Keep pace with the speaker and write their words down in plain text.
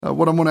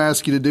What I'm going to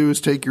ask you to do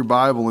is take your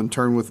Bible and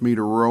turn with me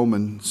to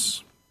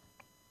Romans.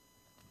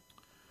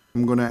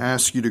 I'm going to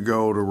ask you to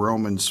go to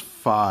Romans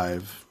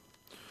 5.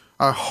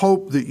 I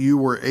hope that you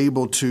were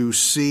able to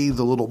see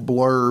the little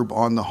blurb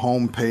on the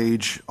home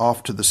page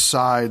off to the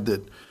side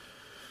that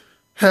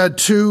had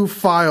two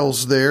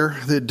files there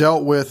that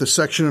dealt with a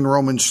section in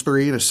Romans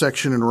 3 and a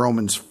section in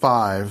Romans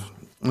 5.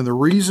 And the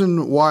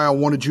reason why I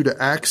wanted you to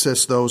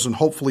access those and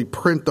hopefully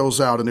print those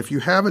out, and if you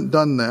haven't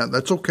done that,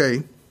 that's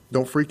okay.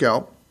 Don't freak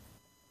out.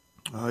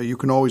 You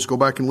can always go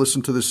back and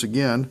listen to this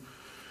again.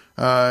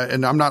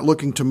 And I'm not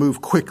looking to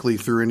move quickly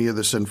through any of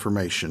this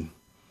information.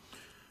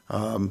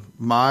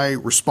 My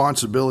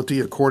responsibility,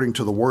 according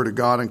to the Word of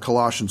God in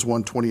Colossians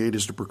 1:28,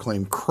 is to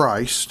proclaim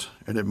Christ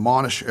and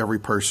admonish every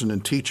person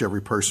and teach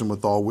every person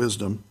with all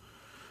wisdom,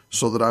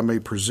 so that I may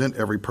present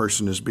every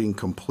person as being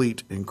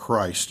complete in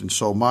Christ. And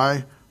so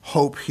my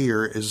hope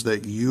here is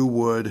that you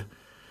would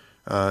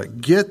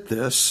get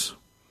this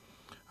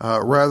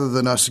rather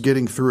than us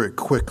getting through it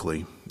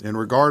quickly. And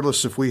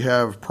regardless if we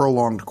have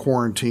prolonged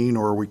quarantine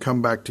or we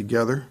come back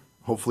together,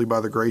 hopefully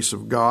by the grace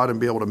of God, and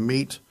be able to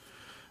meet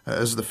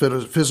as the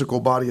physical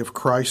body of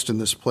Christ in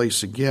this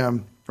place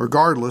again,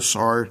 regardless,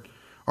 our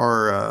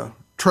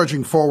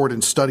trudging forward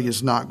in study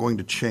is not going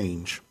to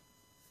change.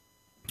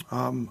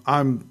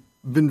 I've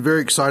been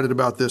very excited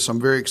about this.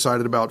 I'm very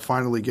excited about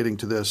finally getting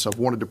to this. I've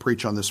wanted to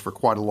preach on this for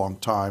quite a long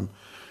time,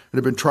 and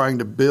I've been trying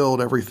to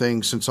build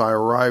everything since I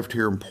arrived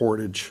here in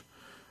Portage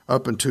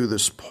up until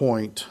this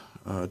point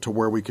to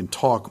where we can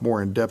talk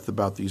more in depth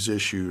about these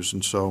issues.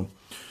 And so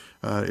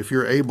if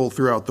you're able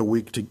throughout the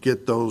week to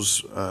get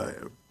those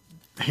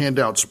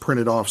handouts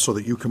printed off so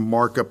that you can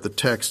mark up the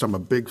text. I'm a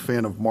big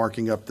fan of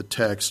marking up the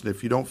text. And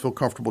if you don't feel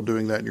comfortable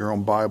doing that in your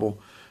own Bible,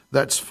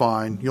 that's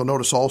fine. You'll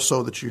notice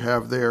also that you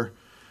have there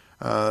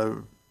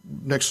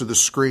next to the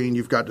screen,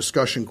 you've got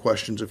discussion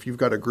questions. If you've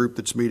got a group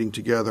that's meeting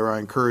together, I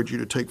encourage you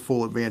to take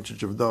full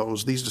advantage of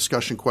those. These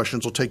discussion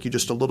questions will take you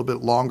just a little bit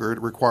longer.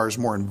 It requires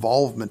more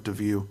involvement of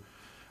you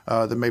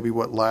than maybe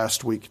what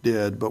last week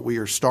did. But we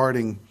are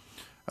starting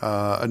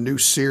a new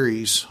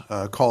series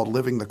called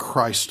Living the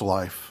Christ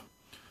Life.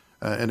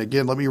 And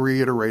again, let me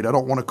reiterate, I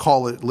don't want to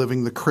call it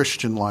living the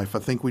Christian life. I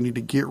think we need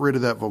to get rid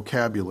of that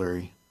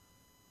vocabulary.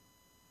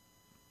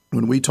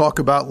 When we talk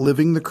about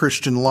living the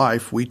Christian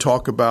life, we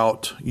talk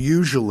about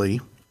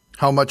usually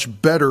how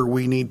much better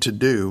we need to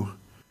do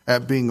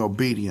at being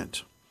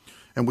obedient.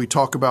 And we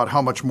talk about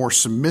how much more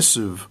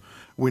submissive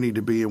we need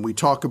to be. And we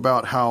talk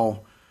about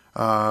how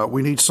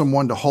we need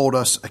someone to hold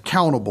us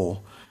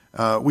accountable.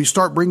 We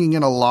start bringing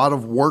in a lot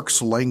of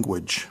works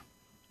language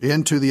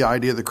into the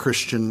idea of the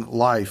Christian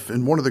life.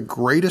 And one of the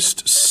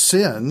greatest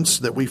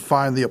sins that we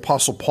find the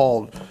Apostle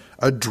Paul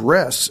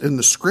address in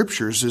the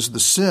Scriptures is the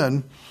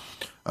sin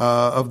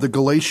of the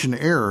Galatian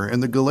error.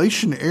 And the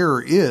Galatian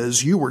error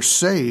is you were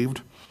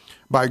saved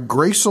by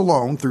grace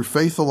alone, through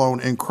faith alone,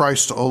 in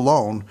Christ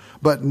alone.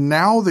 But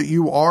now that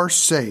you are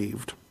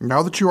saved,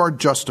 now that you are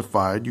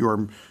justified, you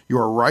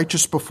are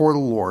righteous before the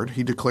Lord,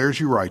 He declares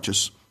you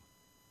righteous,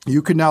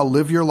 you can now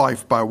live your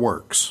life by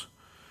works.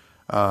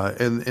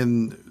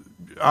 And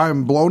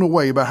I'm blown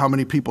away by how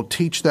many people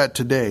teach that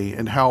today,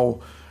 and how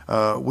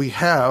we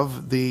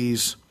have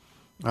these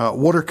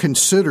what are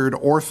considered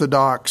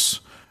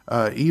orthodox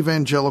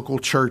evangelical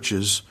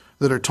churches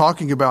that are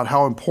talking about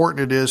how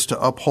important it is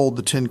to uphold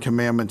the Ten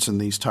Commandments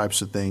and these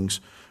types of things.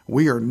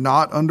 We are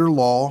not under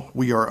law.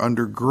 We are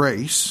under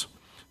grace.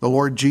 The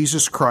Lord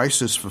Jesus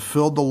Christ has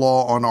fulfilled the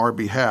law on our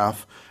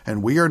behalf,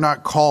 and we are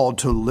not called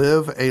to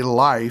live a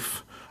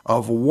life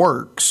of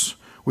works.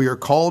 We are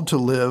called to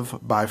live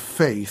by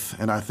faith,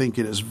 and I think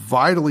it is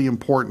vitally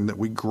important that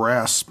we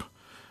grasp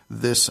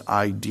this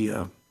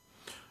idea.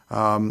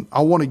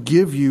 I want to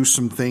give you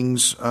some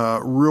things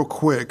real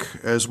quick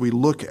as we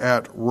look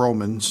at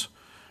Romans,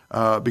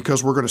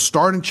 because we're going to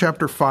start in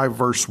chapter 5,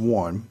 verse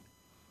 1.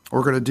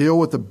 We're going to deal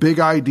with the big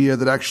idea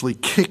that actually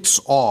kicks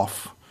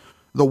off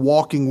the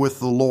walking with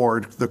the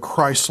Lord, the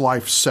Christ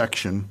life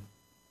section.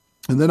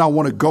 And then I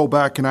want to go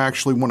back and I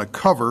actually want to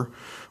cover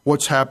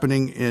what's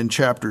happening in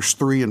chapters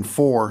 3 and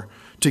 4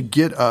 to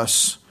get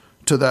us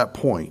to that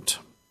point.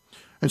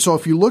 And so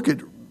if you look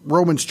at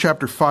Romans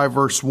chapter 5,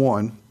 verse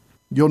 1,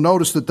 you'll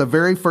notice that the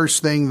very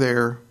first thing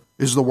there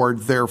is the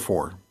word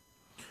therefore.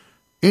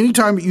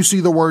 Anytime you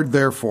see the word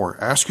therefore,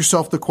 ask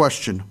yourself the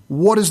question,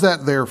 what is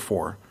that there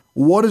for?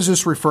 What is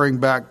this referring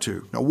back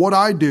to? Now, what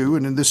I do,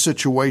 and in this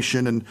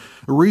situation, and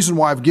the reason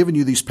why I've given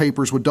you these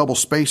papers with double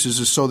spaces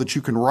is so that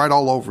you can write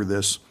all over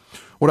this.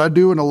 What I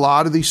do in a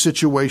lot of these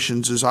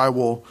situations is I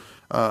will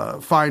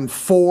find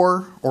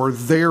for or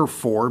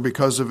therefore,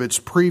 because of its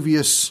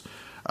previous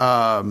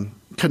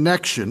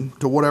connection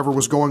to whatever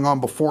was going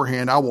on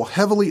beforehand. I will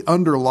heavily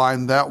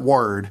underline that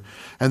word,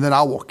 and then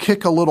I will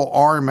kick a little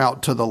arm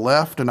out to the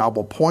left, and I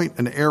will point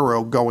an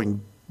arrow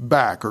going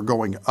back or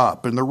going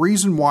up. And the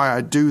reason why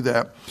I do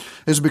that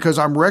is because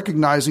I'm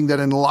recognizing that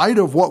in light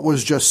of what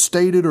was just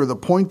stated, or the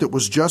point that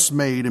was just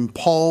made in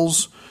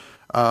Paul's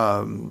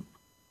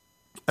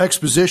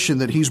exposition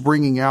that he's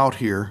bringing out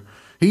here,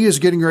 He is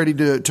getting ready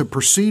to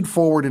proceed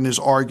forward in his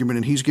argument,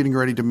 and he's getting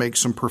ready to make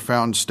some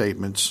profound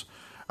statements.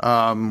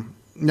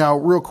 Now,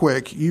 real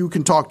quick, you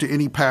can talk to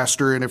any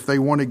pastor, and if they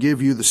want to give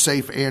you the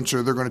safe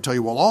answer, they're going to tell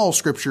you, well, all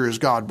Scripture is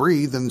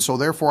God-breathed, and so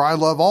therefore I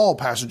love all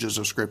passages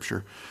of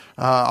Scripture.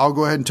 I'll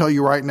go ahead and tell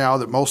you right now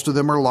that most of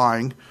them are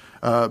lying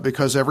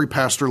because every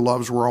pastor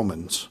loves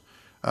Romans.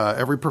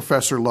 Every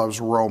professor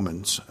loves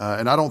Romans,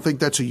 and I don't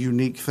think that's a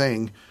unique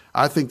thing.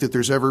 I think that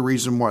there's every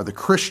reason why the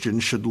Christian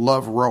should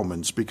love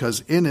Romans, because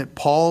in it,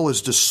 Paul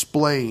is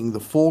displaying the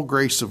full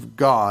grace of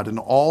God and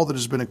all that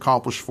has been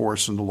accomplished for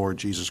us in the Lord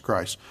Jesus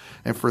Christ.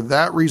 And for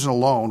that reason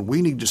alone,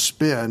 we need to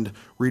spend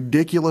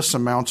ridiculous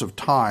amounts of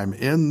time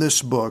in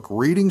this book,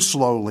 reading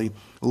slowly,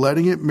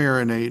 letting it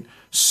marinate,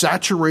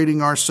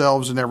 saturating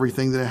ourselves in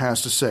everything that it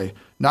has to say.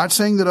 Not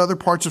saying that other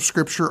parts of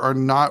Scripture are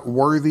not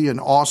worthy and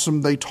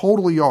awesome. They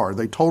totally are.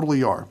 They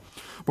totally are.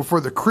 But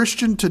for the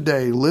Christian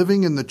today,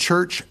 living in the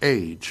church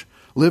age,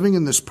 living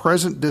in this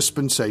present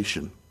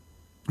dispensation,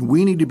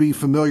 we need to be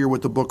familiar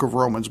with the book of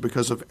Romans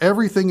because of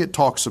everything it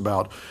talks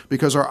about,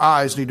 because our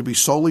eyes need to be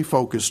solely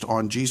focused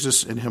on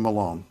Jesus and Him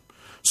alone.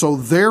 So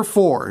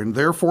therefore, and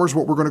therefore is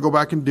what we're going to go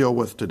back and deal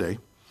with today.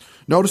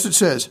 Notice it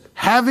says,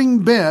 having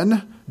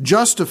been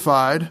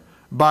justified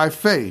by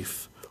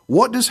faith.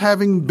 What does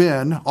having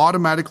been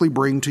automatically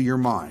bring to your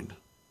mind?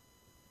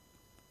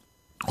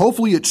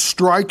 Hopefully it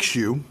strikes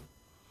you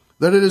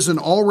that it is an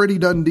already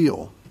done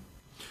deal,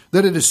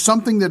 that it is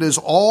something that has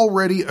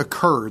already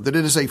occurred, that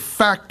it is a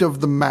fact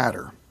of the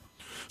matter.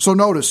 So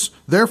notice,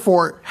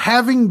 therefore,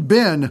 having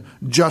been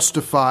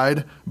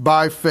justified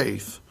by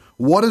faith.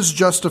 What does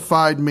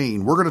justified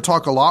mean? We're going to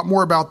talk a lot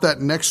more about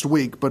that next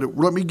week, but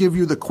let me give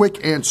you the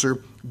quick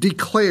answer.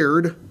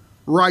 Declared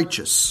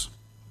righteous.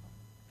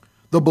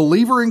 The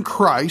believer in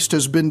Christ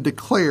has been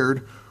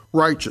declared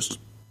righteous.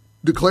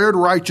 Declared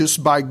righteous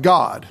by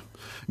God.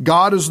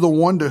 God is the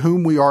one to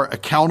whom we are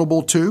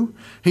accountable to.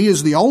 He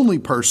is the only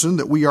person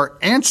that we are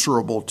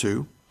answerable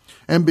to.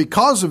 And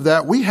because of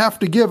that, we have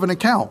to give an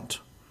account.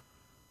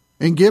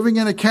 In giving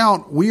an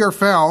account, we are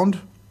found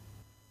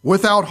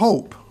without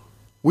hope.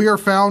 We are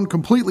found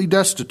completely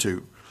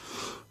destitute.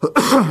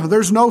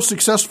 There's no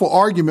successful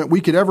argument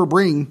we could ever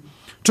bring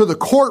to the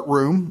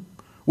courtroom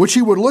which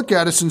He would look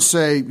at us and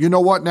say, you know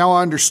what, now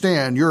I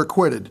understand, you're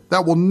acquitted.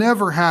 That will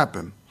never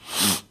happen.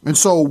 And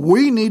so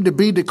we need to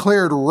be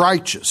declared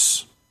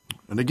righteous.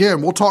 And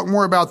again, we'll talk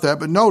more about that,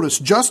 but notice,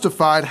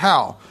 justified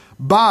how?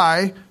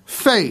 By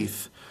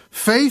faith.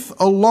 Faith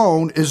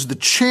alone is the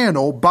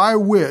channel by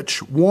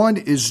which one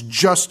is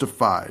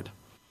justified.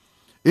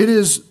 It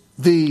is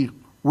the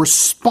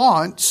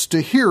response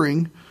to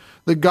hearing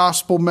the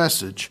gospel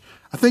message.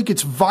 I think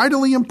it's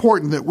vitally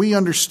important that we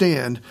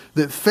understand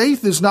that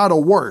faith is not a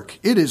work.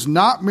 It is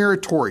not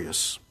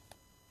meritorious.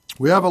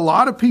 We have a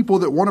lot of people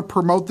that want to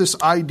promote this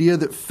idea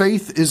that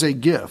faith is a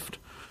gift.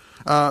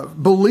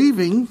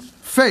 Believing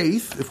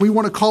faith, if we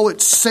want to call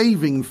it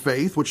saving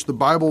faith, which the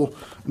Bible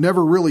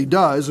never really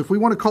does, if we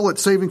want to call it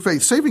saving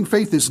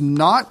faith is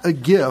not a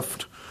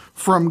gift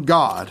from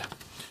God.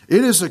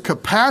 It is a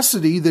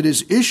capacity that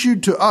is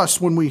issued to us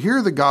when we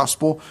hear the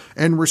gospel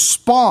and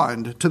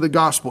respond to the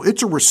gospel.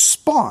 It's a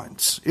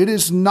response. It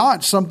is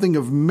not something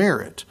of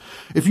merit.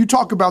 If you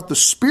talk about the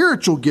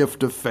spiritual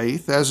gift of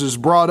faith, as is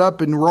brought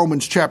up in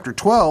Romans chapter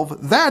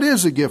 12, that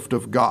is a gift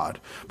of God.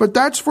 But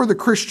that's for the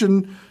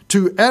Christian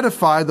to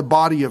edify the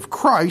body of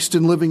Christ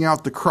in living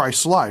out the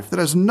Christ life. That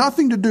has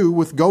nothing to do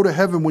with go to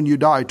heaven when you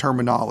die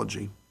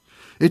terminology.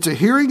 It's a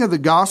hearing of the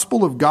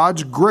gospel of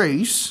God's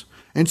grace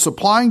and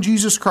supplying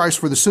Jesus Christ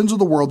for the sins of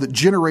the world that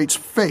generates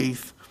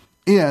faith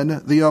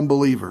in the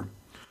unbeliever.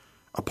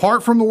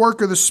 Apart from the work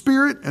of the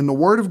Spirit and the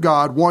Word of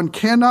God, one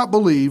cannot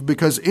believe,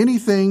 because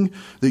anything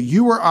that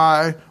you or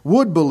I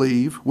would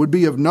believe would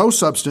be of no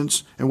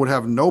substance and would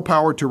have no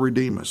power to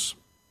redeem us.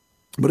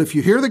 But if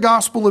you hear the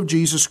gospel of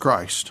Jesus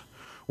Christ,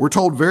 we're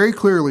told very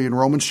clearly in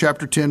Romans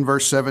chapter 10,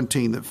 verse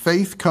 17, that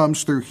faith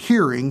comes through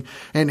hearing,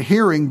 and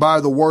hearing by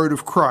the word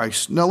of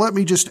Christ. Now, let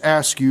me just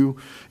ask you,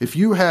 if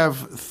you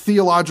have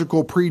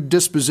theological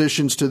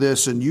predispositions to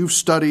this and you've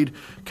studied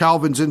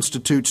Calvin's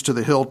Institutes to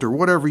the hilt, or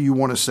whatever you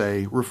want to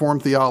say,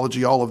 Reformed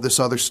theology, all of this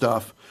other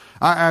stuff,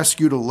 I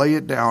ask you to lay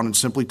it down and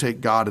simply take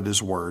God at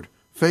His word.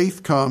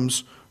 Faith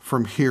comes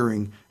from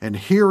hearing, and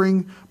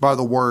hearing by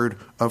the word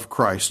of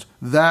Christ.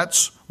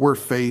 That's where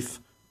faith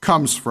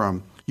comes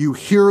from. You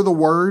hear the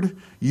word,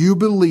 you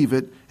believe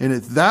it, and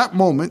at that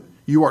moment,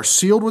 you are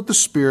sealed with the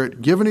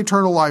Spirit, given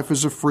eternal life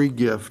as a free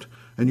gift,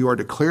 and you are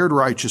declared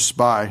righteous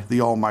by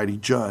the Almighty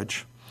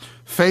Judge.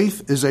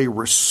 Faith is a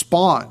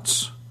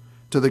response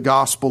to the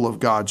gospel of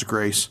God's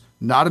grace,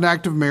 not an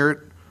act of merit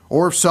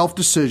or of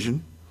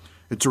self-decision.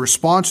 It's a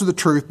response to the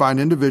truth by an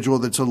individual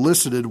that's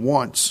elicited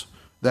once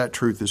that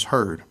truth is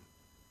heard.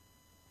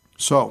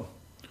 So,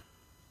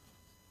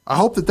 I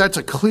hope that that's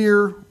a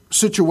clear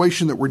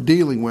situation that we're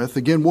dealing with.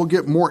 Again, we'll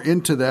get more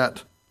into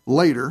that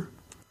later.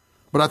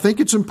 But I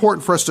think it's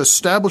important for us to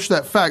establish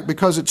that fact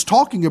because it's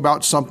talking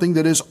about something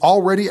that is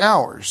already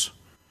ours.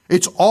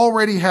 It's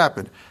already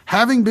happened.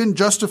 Having been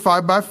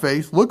justified by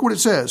faith, look what it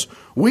says.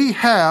 We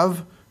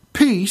have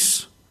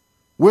peace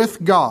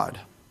with God.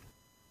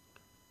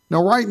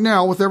 Now, right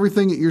now, with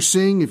everything that you're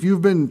seeing, if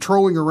you've been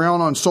trolling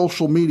around on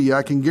social media,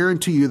 I can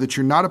guarantee you that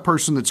you're not a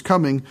person that's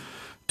coming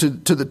to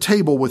the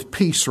table with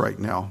peace right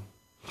now.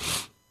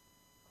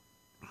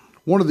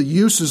 One of the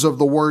uses of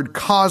the word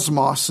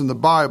cosmos in the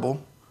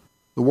Bible,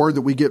 the word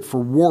that we get for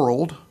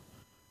world,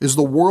 is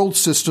the world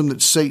system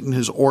that Satan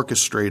has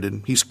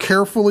orchestrated. He's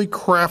carefully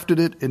crafted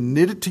it and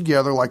knit it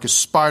together like a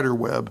spider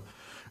web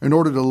in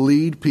order to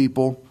lead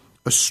people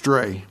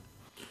astray.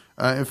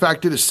 In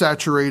fact, it has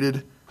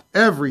saturated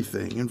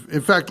everything.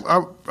 In fact,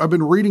 I've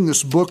been reading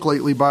this book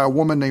lately by a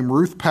woman named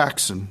Ruth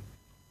Paxson.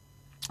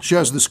 She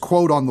has this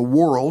quote on the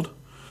world,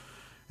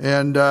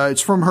 and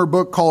it's from her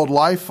book called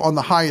Life on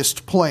the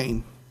Highest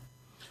Plane.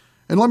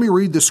 And let me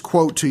read this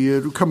quote to you.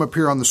 It'll come up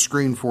here on the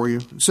screen for you.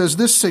 It says,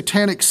 "This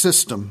satanic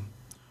system,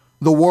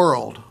 the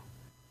world,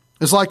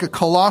 is like a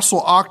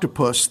colossal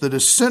octopus that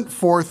has sent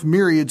forth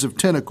myriads of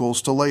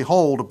tentacles to lay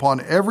hold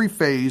upon every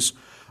phase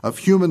of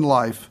human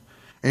life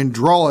and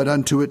draw it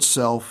unto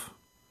itself.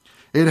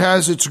 It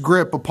has its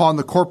grip upon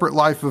the corporate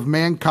life of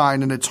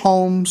mankind in its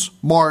homes,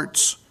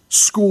 marts,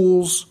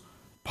 schools,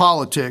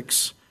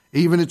 politics,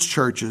 even its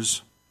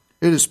churches.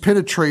 It has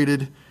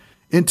penetrated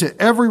into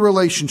every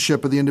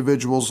relationship of the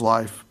individual's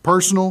life,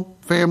 personal,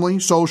 family,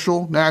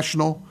 social,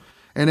 national,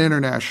 and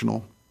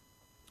international.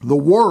 The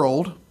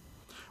world,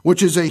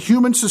 which is a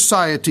human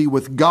society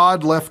with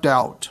God left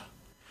out,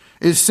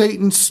 is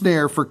Satan's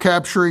snare for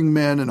capturing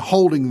men and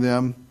holding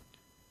them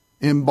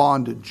in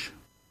bondage."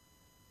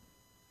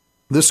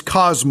 This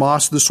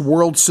cosmos, this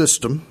world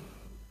system,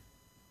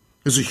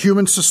 is a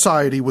human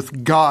society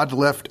with God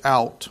left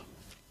out.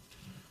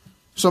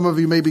 Some of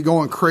you may be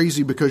going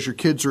crazy because your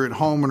kids are at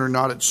home and are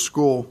not at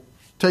school.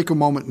 Take a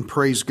moment and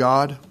praise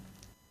God.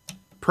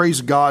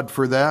 Praise God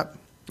for that.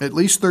 At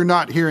least they're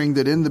not hearing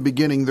that in the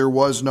beginning there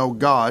was no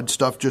God,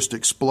 stuff just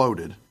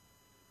exploded.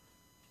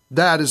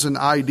 That is an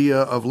idea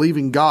of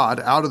leaving God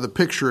out of the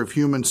picture of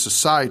human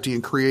society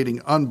and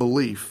creating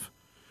unbelief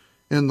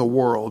in the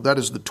world. That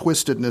is the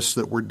twistedness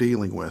that we're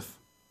dealing with.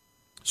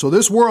 So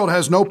this world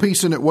has no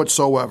peace in it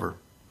whatsoever.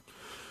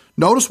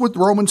 Notice what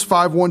Romans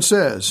 5:1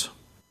 says.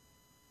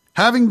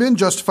 Having been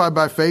justified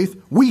by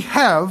faith, we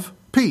have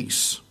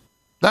peace.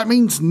 That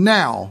means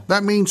now.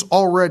 That means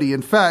already.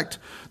 In fact,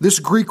 this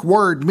Greek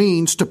word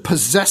means to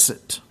possess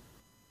it.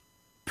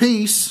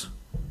 Peace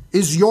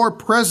is your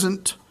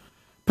present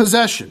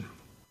possession.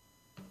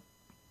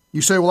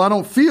 You say, well, I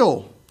don't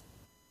feel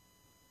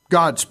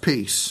God's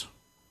peace.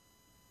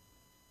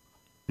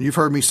 You've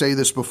heard me say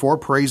this before.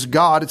 Praise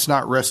God, it's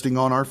not resting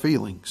on our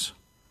feelings.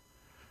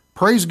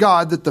 Praise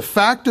God that the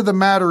fact of the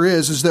matter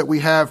is that we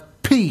have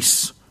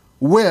peace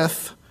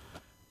with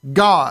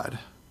God.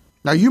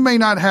 Now, you may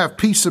not have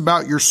peace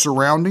about your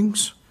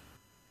surroundings.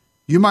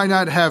 You might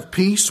not have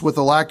peace with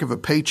the lack of a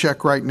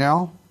paycheck right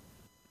now.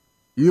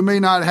 You may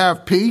not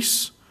have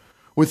peace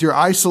with your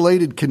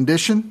isolated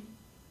condition.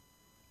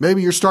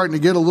 Maybe you're starting to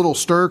get a little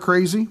stir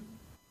crazy.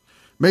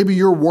 Maybe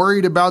you're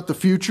worried about the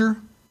future.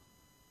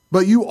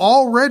 But you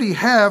already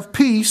have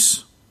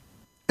peace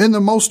in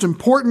the most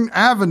important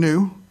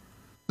avenue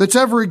that's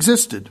ever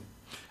existed.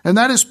 And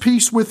that is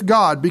peace with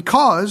God,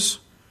 because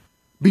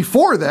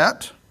before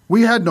that,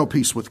 we had no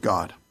peace with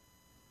God.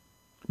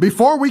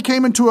 Before we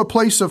came into a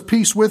place of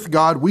peace with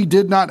God, we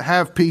did not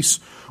have peace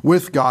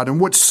with God. And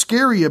what's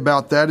scary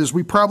about that is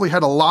we probably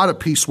had a lot of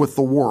peace with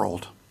the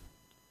world.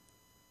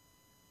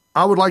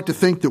 I would like to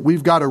think that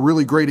we've got a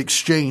really great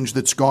exchange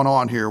that's gone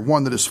on here,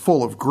 one that is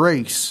full of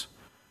grace,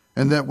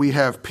 and that we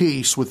have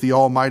peace with the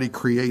Almighty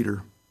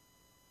Creator.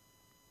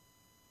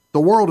 The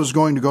world is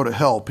going to go to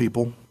hell,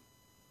 people.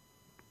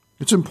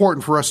 It's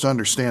important for us to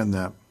understand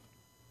that.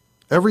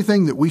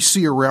 Everything that we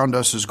see around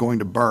us is going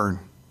to burn.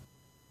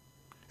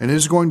 And it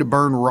is going to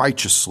burn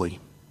righteously.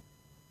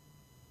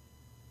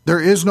 There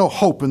is no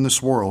hope in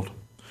this world.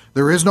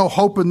 There is no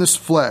hope in this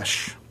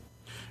flesh.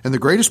 And the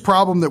greatest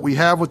problem that we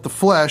have with the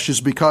flesh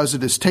is because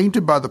it is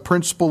tainted by the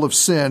principle of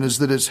sin, is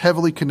that it's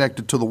heavily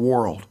connected to the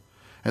world.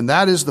 And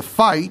that is the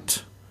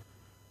fight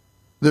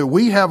that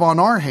we have on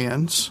our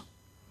hands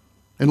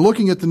in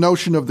looking at the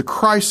notion of the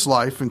Christ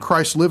life and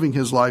Christ living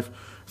his life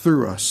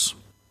through us.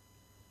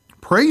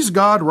 Praise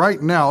God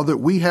right now that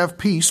we have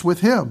peace with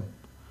him.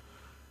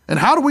 And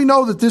how do we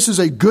know that this is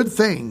a good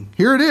thing?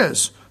 Here it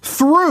is.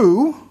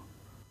 Through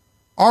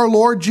our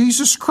Lord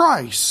Jesus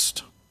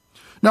Christ.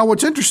 Now,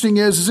 what's interesting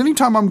is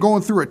anytime I'm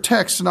going through a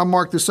text and I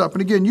mark this up,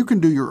 and again, you can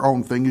do your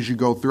own thing as you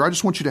go through. I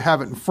just want you to have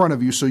it in front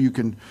of you so you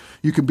can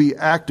be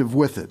active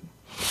with it.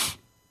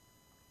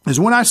 Is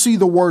when I see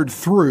the word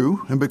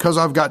through, and because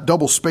I've got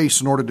double space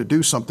in order to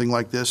do something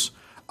like this,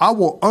 I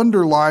will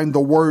underline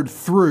the word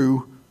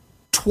through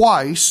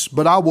twice,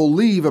 but I will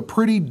leave a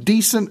pretty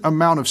decent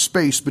amount of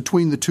space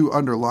between the two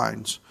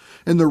underlines.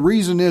 And the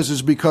reason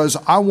is because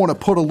I want to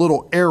put a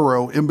little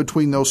arrow in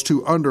between those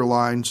two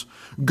underlines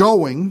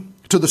going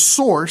to the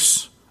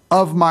source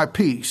of my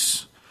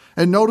peace.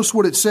 And notice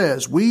what it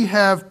says. We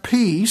have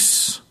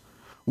peace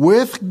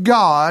with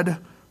God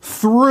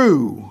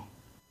through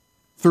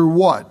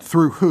what?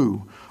 Through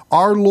who?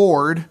 Our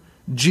Lord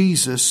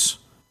Jesus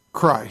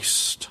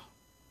Christ.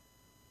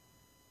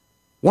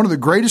 One of the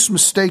greatest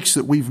mistakes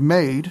that we've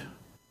made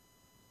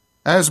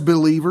as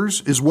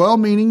believers, as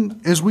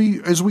well-meaning as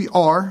we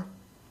are,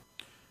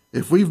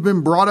 if we've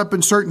been brought up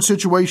in certain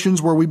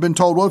situations where we've been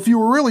told, well, if you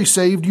were really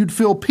saved, you'd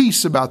feel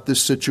peace about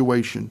this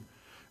situation,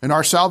 and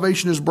our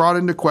salvation is brought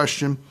into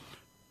question,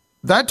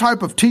 that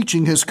type of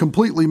teaching has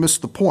completely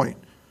missed the point.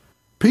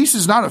 Peace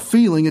is not a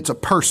feeling, it's a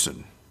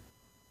person.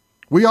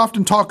 We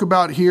often talk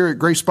about here at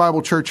Grace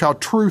Bible Church how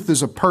truth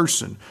is a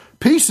person.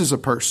 Peace is a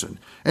person.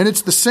 And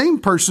it's the same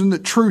person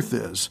that truth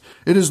is.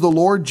 It is the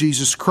Lord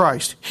Jesus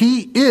Christ.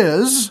 He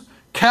is,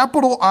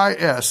 capital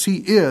I-S, He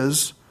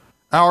is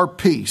our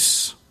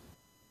peace.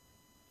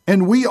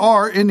 And we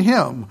are in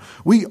Him.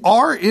 We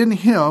are in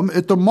Him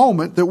at the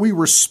moment that we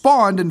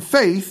respond in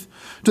faith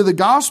to the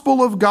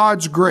gospel of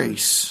God's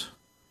grace.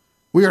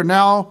 We are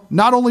now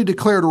not only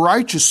declared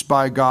righteous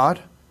by God,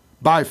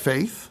 by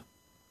faith,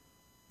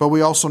 but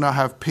we also now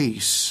have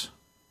peace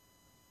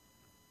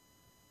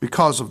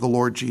because of the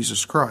Lord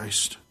Jesus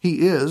Christ.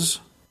 He is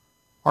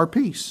our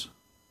peace.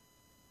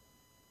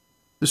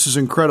 This is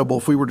incredible.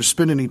 If we were to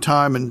spend any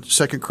time in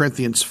 2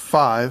 Corinthians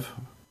 5,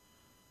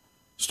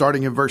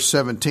 starting in verse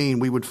 17,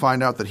 we would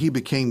find out that He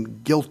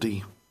became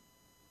guilty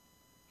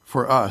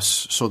for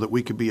us so that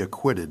we could be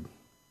acquitted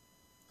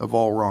of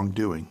all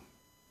wrongdoing.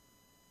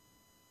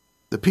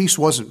 The peace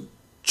wasn't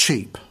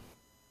cheap.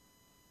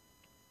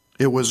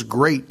 It was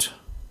great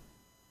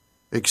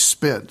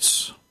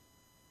expense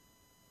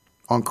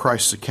on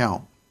Christ's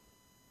account.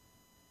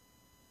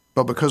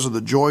 But because of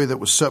the joy that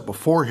was set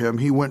before Him,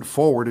 He went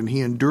forward and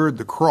He endured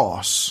the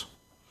cross.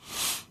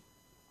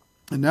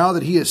 And now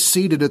that He is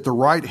seated at the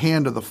right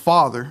hand of the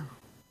Father,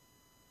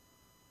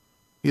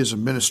 He is a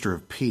minister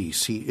of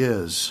peace. He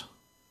is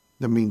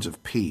the means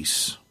of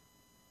peace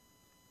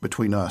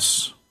between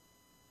us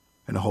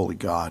and a holy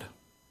God.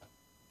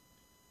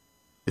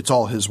 It's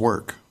all His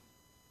work.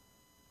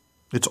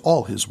 It's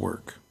all His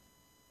work.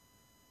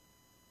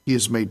 He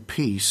has made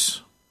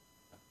peace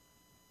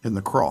in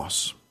the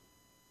cross.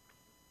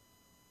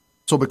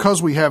 So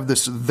because we have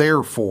this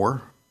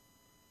therefore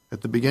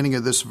at the beginning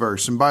of this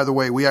verse, and by the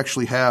way, we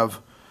actually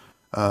have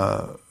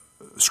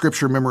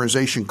scripture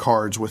memorization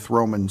cards with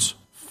Romans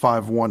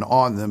 5:1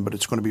 on them, but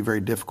it's going to be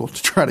very difficult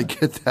to try to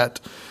get that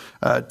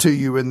to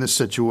you in this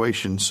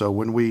situation. So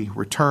when we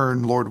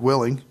return, Lord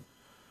willing,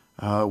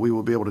 we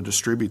will be able to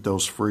distribute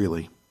those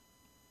freely.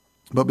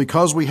 But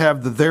because we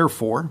have the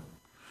therefore,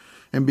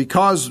 and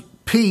because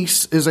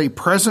peace is a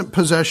present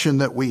possession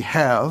that we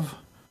have,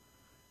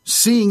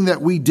 seeing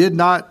that we did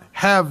not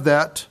have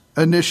that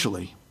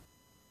initially.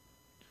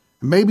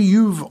 Maybe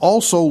you've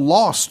also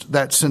lost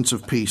that sense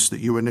of peace that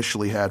you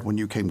initially had when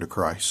you came to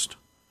Christ.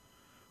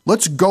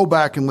 Let's go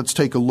back and let's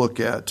take a look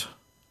at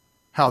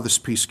how this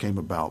peace came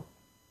about.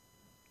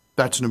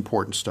 That's an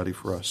important study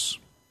for us.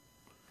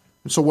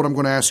 And so what I'm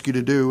going to ask you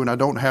to do, and I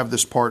don't have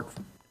this part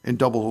in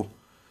double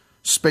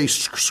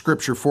spaced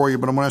scripture for you,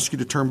 but I'm going to ask you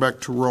to turn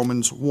back to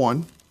Romans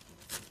 1.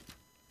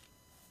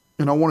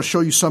 And I want to show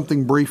you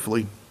something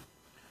briefly,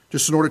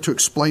 just in order to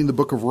explain the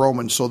book of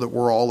Romans so that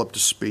we're all up to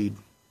speed.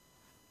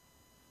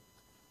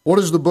 What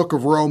is the book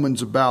of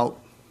Romans about?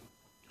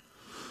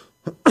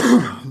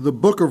 The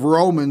book of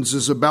Romans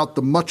is about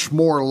the much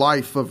more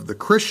life of the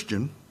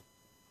Christian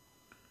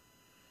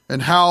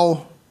and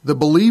how the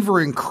believer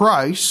in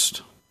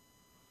Christ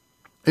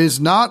is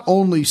not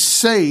only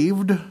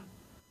saved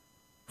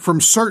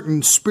from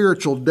certain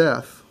spiritual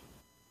death,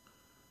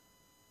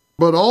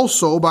 but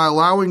also by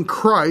allowing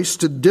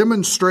Christ to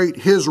demonstrate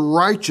His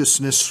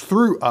righteousness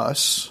through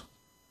us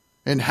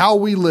and how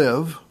we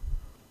live,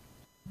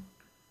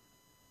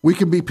 we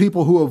can be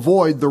people who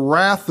avoid the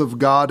wrath of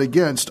God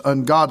against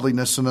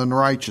ungodliness and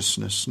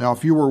unrighteousness. Now,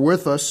 if you were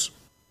with us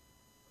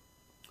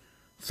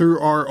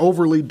through our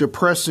overly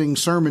depressing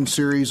sermon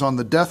series on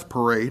the death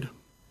parade,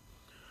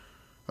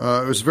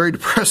 it was very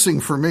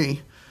depressing for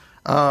me.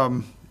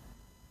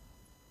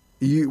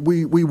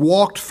 We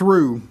walked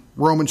through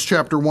Romans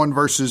chapter 1,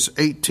 verses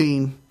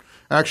 18,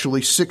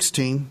 actually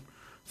 16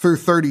 through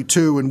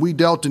 32, and we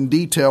dealt in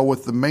detail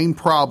with the main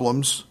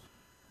problems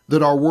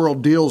that our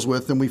world deals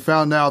with, and we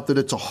found out that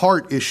it's a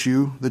heart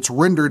issue that's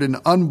rendered in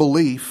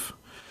unbelief,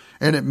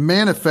 and it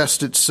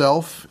manifests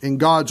itself in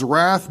God's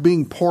wrath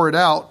being poured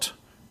out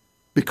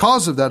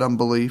because of that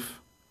unbelief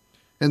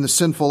and the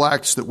sinful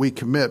acts that we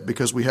commit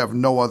because we have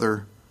no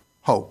other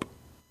hope.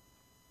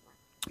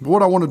 But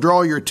what I want to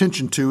draw your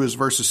attention to is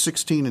verses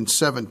 16 and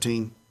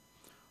 17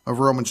 of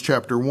Romans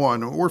chapter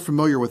 1. We're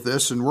familiar with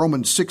this, and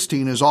Romans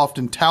 16 is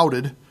often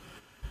touted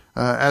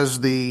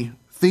as the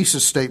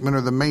thesis statement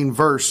or the main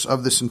verse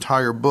of this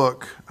entire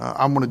book.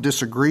 I'm going to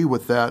disagree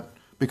with that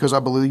because I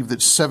believe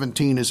that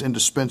 17 is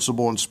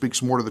indispensable and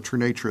speaks more to the true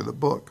nature of the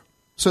book.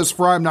 It says,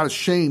 "For I am not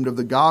ashamed of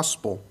the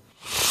gospel."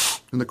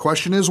 And the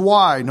question is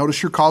why?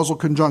 Notice your causal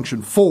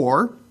conjunction.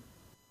 For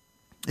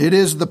it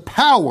is the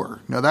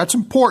power. Now that's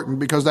important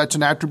because that's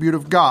an attribute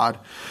of God.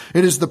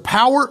 It is the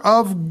power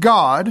of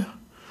God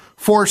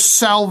for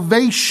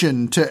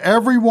salvation to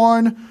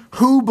everyone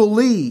who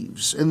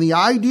believes. And the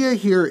idea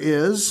here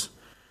is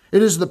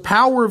It is the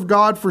power of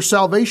God for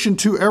salvation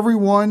to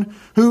everyone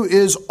who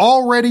is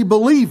already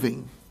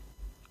believing,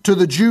 to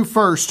the Jew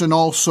first and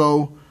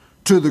also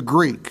to the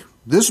Greek.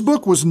 This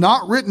book was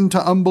not written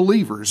to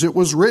unbelievers. It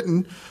was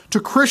written to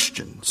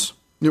Christians.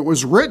 It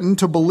was written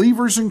to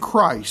believers in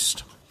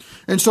Christ.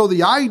 And so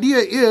the idea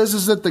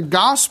is that the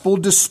gospel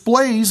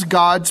displays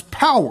God's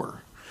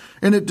power.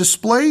 And it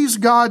displays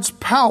God's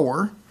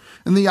power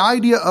in the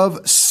idea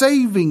of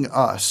saving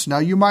us. Now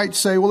you might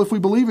say, well, if we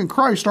believe in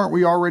Christ, aren't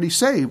we already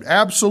saved?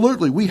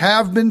 Absolutely, we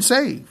have been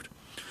saved.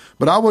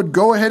 But I would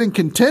go ahead and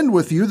contend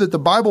with you that the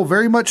Bible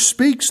very much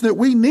speaks that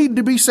we need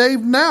to be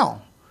saved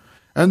now,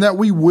 and that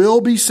we will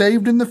be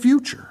saved in the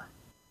future.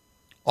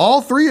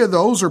 All three of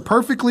those are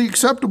perfectly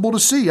acceptable to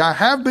see. I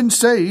have been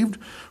saved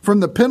from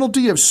the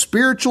penalty of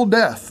spiritual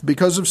death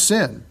because of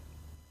sin.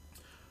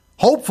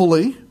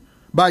 Hopefully,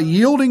 by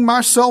yielding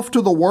myself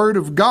to the Word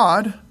of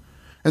God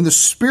and the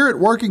Spirit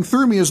working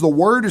through me as the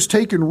Word has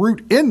taken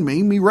root in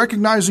me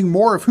recognizing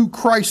more of who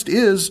Christ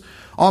is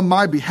on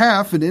my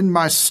behalf and in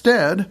my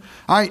stead,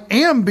 I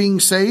am being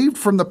saved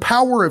from the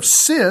power of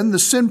sin, the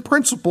sin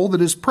principle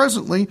that is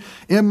presently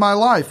in my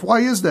life.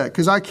 Why is that?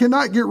 Because I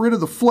cannot get rid of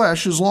the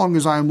flesh as long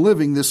as I am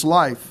living this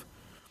life.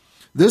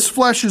 This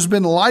flesh has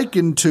been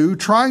likened to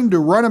trying to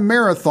run a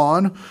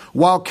marathon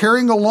while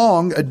carrying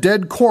along a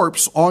dead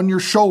corpse on your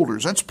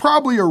shoulders. That's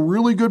probably a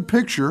really good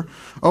picture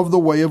of the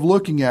way of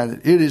looking at it.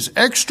 It is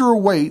extra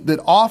weight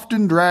that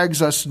often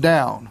drags us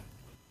down.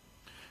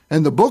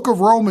 And the book of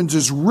Romans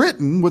is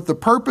written with the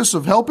purpose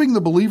of helping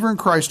the believer in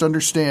Christ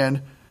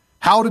understand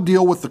how to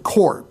deal with the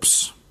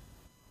corpse,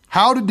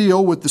 how to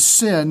deal with the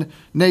sin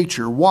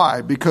nature. Why?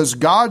 Because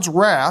God's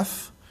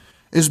wrath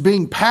is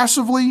being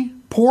passively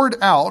poured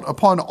out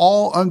upon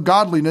all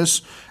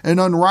ungodliness and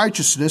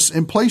unrighteousness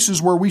in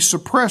places where we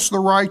suppress the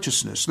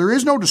righteousness. There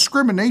is no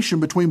discrimination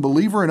between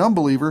believer and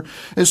unbeliever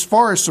as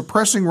far as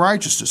suppressing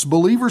righteousness.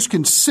 Believers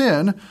can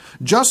sin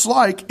just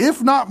like,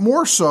 if not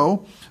more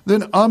so,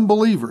 than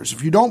unbelievers.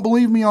 If you don't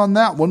believe me on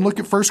that one, look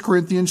at 1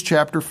 Corinthians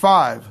chapter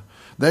 5.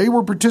 They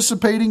were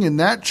participating in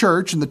that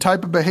church in the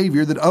type of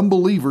behavior that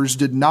unbelievers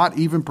did not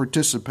even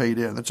participate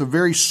in. That's a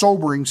very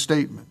sobering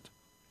statement.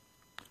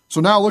 So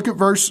now look at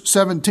verse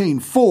 17.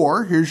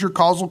 For, here's your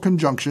causal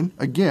conjunction.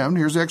 Again,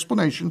 here's the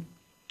explanation.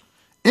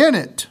 In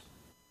it,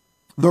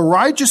 the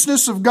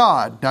righteousness of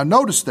God. Now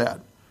notice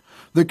that.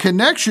 The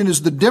connection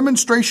is the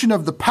demonstration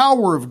of the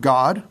power of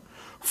God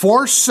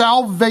for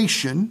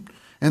salvation.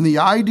 And the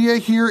idea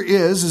here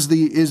is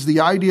the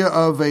idea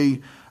of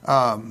a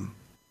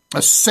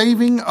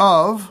saving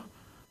of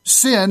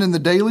sin in the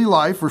daily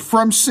life, or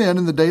from sin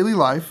in the daily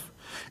life.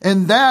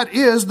 And that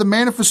is the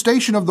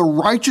manifestation of the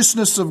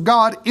righteousness of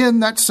God in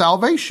that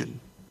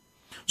salvation.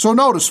 So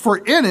notice, for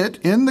in it,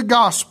 in the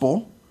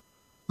gospel,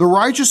 the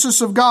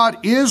righteousness of God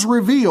is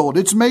revealed.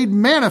 It's made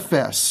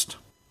manifest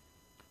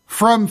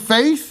from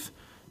faith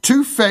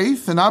to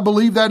faith. And I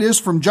believe that is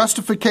from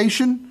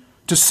justification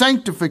to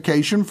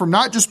sanctification, from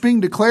not just being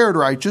declared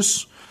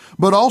righteous,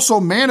 but also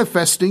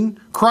manifesting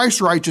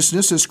Christ's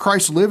righteousness as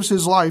Christ lives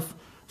his life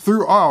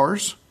through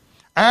ours.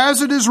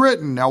 As it is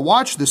written, now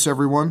watch this,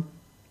 everyone,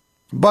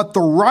 but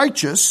the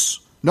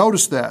righteous,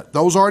 notice that,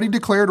 those already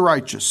declared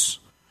righteous,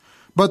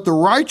 but the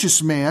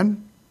righteous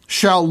man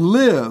shall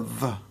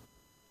live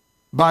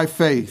by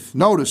faith.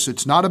 Notice,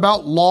 it's not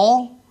about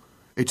law,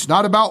 it's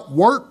not about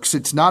works,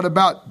 it's not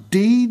about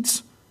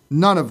deeds,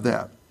 none of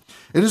that.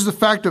 It is the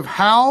fact of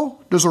how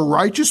does a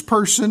righteous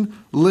person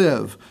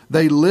live.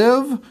 They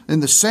live in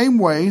the same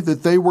way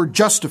that they were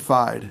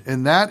justified,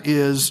 and that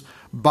is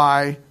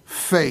by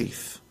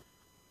faith.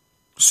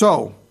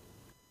 So,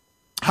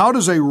 how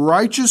does a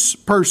righteous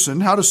person,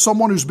 how does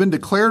someone who's been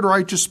declared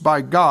righteous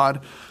by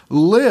God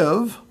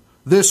live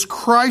this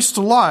Christ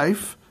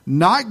life,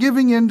 not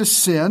giving in to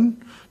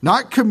sin,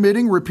 not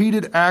committing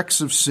repeated acts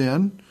of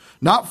sin,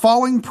 not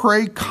falling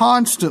prey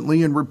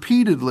constantly and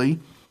repeatedly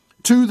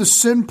to the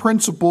sin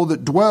principle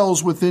that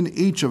dwells within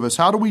each of us?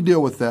 How do we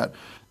deal with that?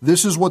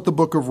 This is what the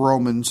book of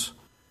Romans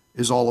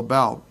is all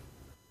about.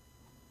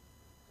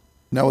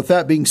 Now, with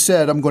that being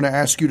said, I'm going to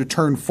ask you to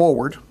turn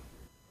forward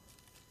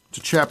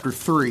to chapter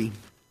 3.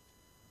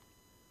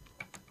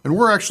 And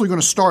we're actually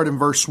going to start in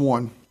verse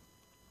 1.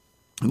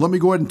 And let me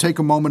go ahead and take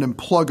a moment and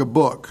plug a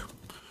book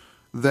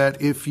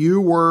that if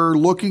you were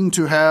looking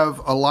to have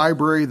a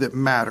library that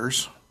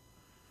matters,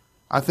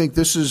 I think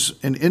this is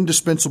an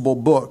indispensable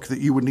book that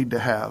you would need to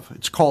have.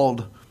 It's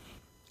called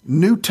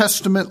New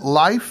Testament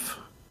Life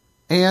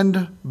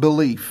and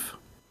Belief.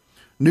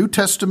 New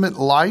Testament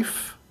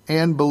Life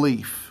and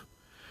Belief.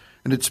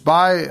 And it's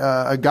by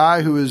a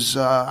guy who is,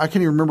 I can't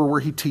even remember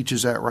where he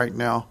teaches at right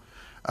now,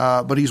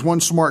 but he's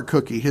one smart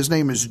cookie. His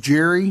name is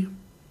Jerry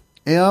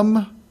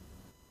M.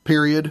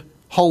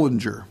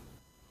 Hollinger.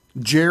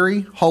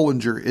 Jerry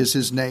Hollinger is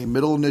his name,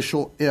 middle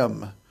initial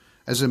M,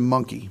 as in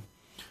monkey.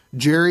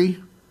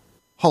 Jerry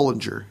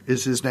Hollinger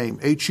is his name,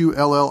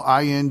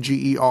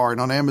 Hullinger.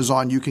 And on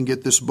Amazon, you can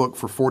get this book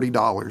for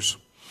 $40.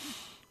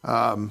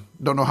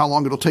 Don't know how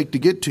long it'll take to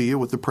get to you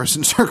with the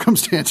present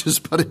circumstances,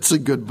 but it's a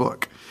good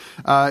book.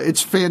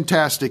 It's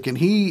fantastic. And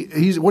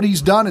what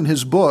he's done in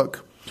his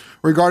book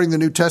regarding the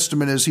New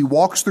Testament is he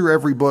walks through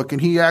every book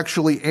and he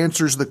actually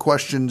answers the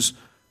questions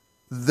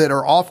that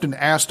are often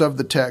asked of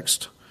the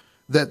text,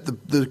 that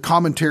the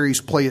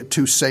commentaries play it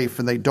too safe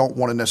and they don't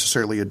want to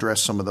necessarily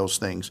address some of those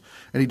things.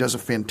 And he does a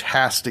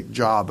fantastic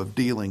job of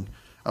dealing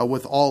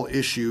with all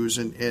issues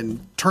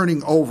and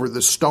turning over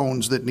the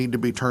stones that need to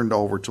be turned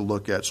over to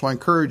look at. So I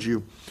encourage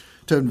you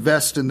to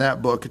invest in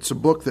that book. It's a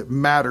book that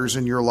matters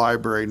in your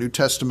library, New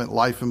Testament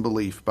Life and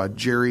Belief by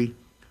Jerry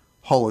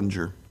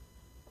Hullinger.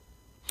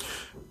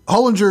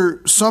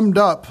 Hullinger summed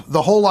up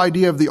the whole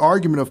idea of the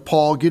argument of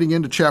Paul getting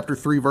into chapter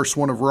 3, verse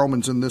 1 of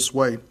Romans in this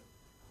way.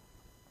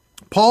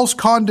 Paul's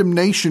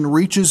condemnation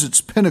reaches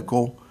its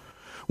pinnacle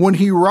when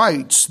he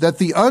writes that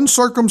the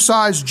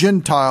uncircumcised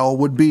Gentile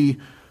would be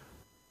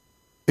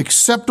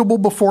acceptable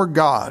before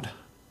God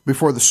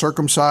before the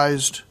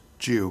circumcised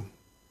Jew.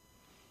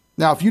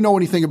 Now, if you know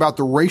anything about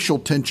the racial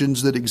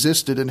tensions that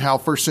existed and how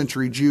first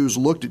century Jews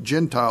looked at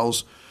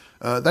Gentiles,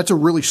 that's a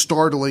really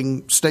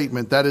startling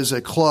statement. That is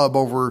a club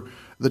over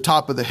the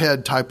top of the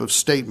head type of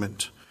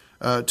statement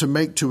to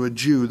make to a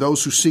Jew,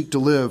 those who seek to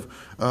live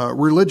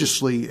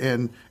religiously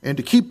and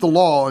to keep the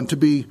law and to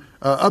be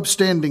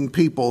upstanding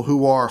people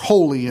who are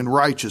holy and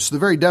righteous. The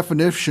very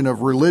definition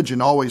of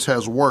religion always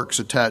has works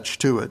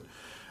attached to it.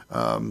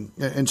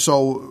 And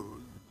so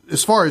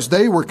as far as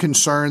they were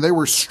concerned, they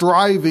were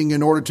striving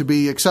in order to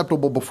be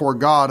acceptable before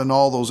God in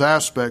all those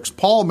aspects.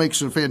 Paul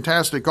makes a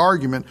fantastic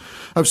argument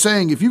of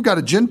saying if you've got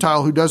a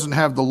Gentile who doesn't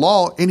have the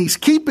law and he's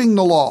keeping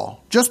the law,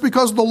 just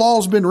because the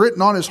law's been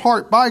written on his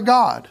heart by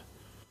God,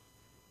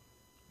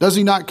 does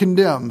he not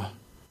condemn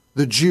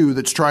the Jew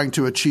that's trying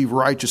to achieve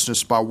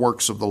righteousness by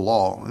works of the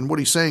law? And what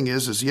he's saying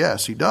is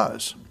yes, he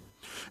does.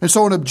 And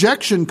so an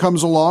objection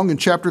comes along in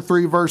chapter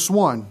 3, verse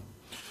 1.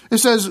 It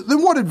says,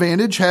 then what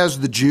advantage has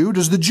the Jew?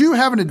 Does the Jew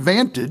have an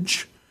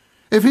advantage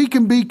if he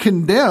can be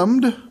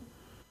condemned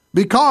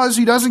because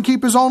he doesn't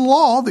keep his own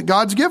law that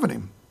God's given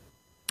him?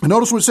 And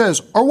notice what it says,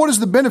 or what is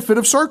the benefit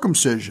of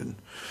circumcision?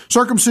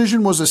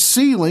 Circumcision was a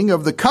sealing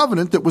of the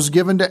covenant that was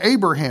given to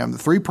Abraham, the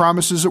three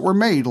promises that were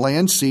made,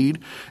 land, seed,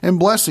 and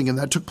blessing. And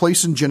that took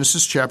place in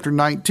Genesis chapter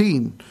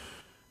 19.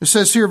 It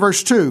says here,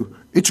 verse 2,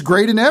 it's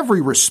great in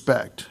every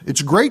respect.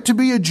 It's great to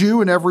be a Jew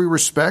in every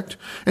respect,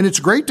 and it's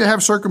great to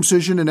have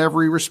circumcision in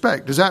every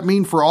respect. Does that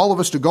mean for all of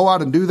us to go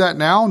out and do that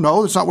now?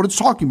 No, that's not what it's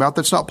talking about.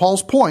 That's not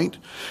Paul's point.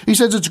 He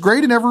says it's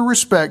great in every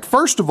respect.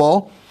 First of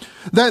all,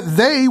 that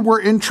they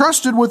were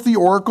entrusted with the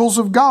oracles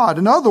of God.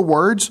 In other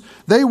words,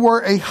 they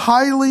were a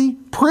highly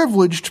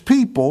privileged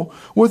people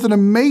with an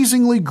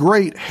amazingly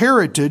great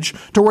heritage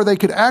to where they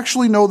could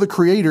actually know the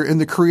Creator,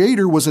 and the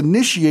Creator was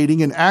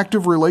initiating an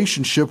active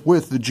relationship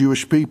with the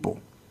Jewish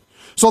people.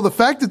 So the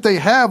fact that they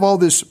have all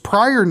this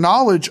prior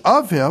knowledge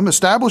of Him,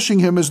 establishing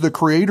Him as the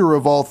Creator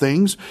of all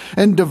things,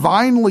 and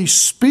divinely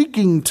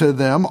speaking to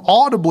them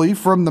audibly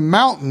from the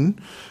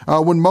mountain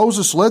when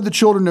Moses led the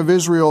children of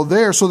Israel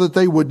there so that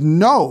they would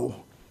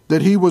know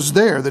that He was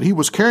there, that He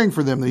was caring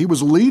for them, that He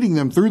was leading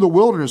them through the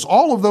wilderness,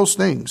 all of those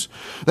things.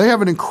 They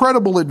have an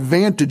incredible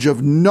advantage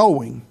of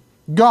knowing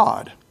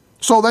God.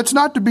 So that's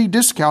not to be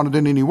discounted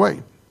in any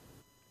way.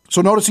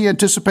 So notice he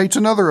anticipates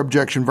another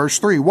objection. Verse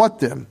 3, what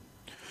then?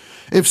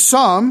 If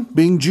some,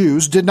 being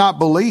Jews, did not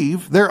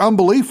believe, their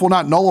unbelief will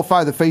not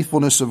nullify the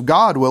faithfulness of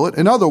God, will it?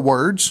 In other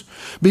words,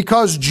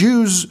 because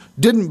Jews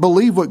didn't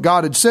believe what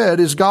God had said,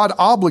 is God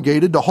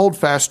obligated to hold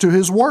fast to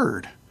His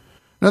word?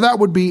 Now that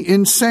would be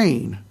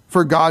insane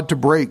for God to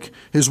break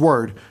His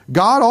word.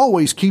 God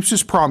always keeps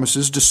His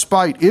promises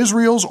despite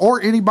Israel's or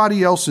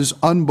anybody else's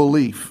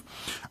unbelief.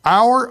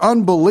 Our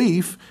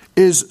unbelief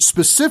is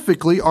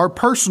specifically our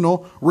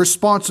personal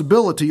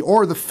responsibility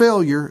or the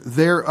failure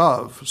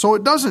thereof. So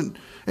it doesn't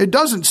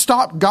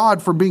stop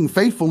God from being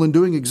faithful and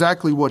doing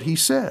exactly what He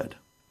said.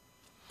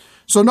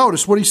 So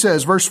notice what he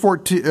says, verse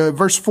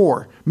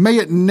 4, may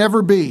it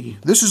never be.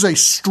 This is a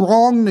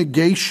strong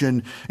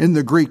negation in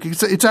the Greek.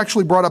 It's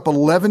actually brought up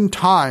 11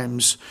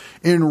 times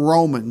in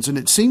Romans, and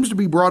it seems to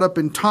be brought up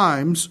in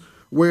times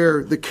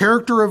where the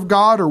character of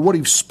God or what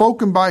He's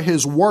spoken by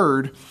His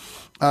word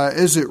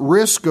is at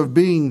risk of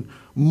being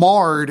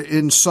marred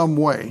in some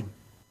way.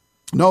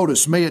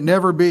 Notice, may it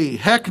never be.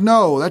 Heck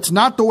no, that's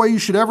not the way you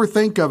should ever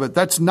think of it.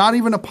 That's not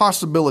even a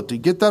possibility.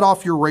 Get that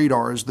off your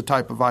radar is the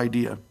type of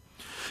idea.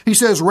 He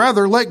says,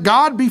 rather, let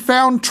God be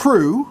found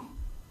true.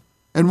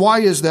 And why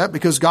is that?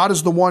 Because God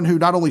is the one who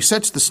not only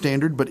sets the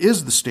standard, but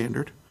is the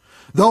standard.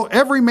 Though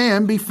every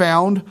man be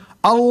found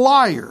a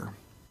liar.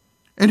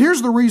 And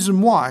here's the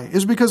reason why,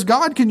 is because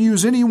God can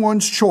use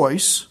anyone's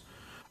choice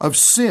of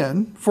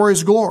sin for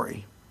His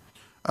glory.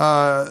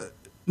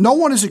 No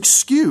one is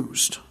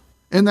excused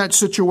in that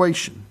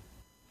situation.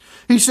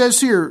 He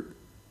says here,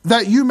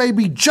 that you may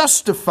be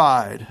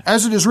justified,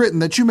 as it is written,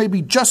 that you may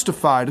be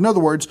justified. In other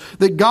words,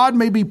 that God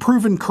may be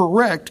proven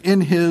correct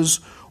in His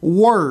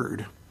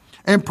word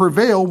and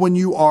prevail when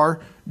you are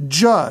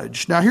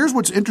judged. Now, here's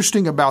what's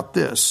interesting about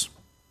this.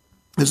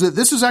 is that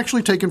this is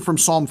actually taken from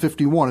Psalm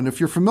 51. And if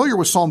you're familiar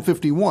with Psalm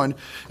 51,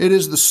 it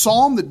is the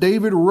psalm that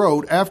David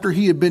wrote after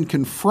he had been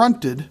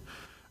confronted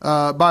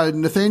by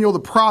Nathanael the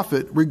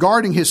prophet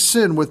regarding his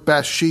sin with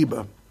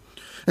Bathsheba.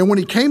 And when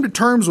he came to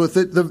terms with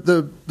it,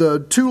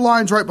 the two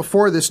lines right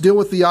before this deal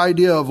with the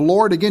idea of,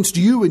 Lord, against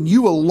you and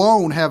you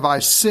alone have I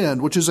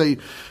sinned, which is an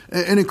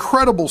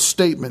incredible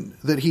statement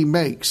that he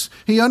makes.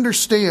 David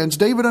understands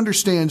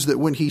that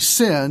when he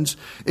sins,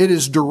 it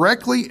is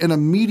directly and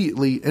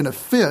immediately an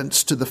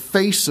offense to the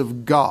face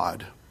of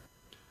God.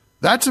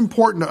 That's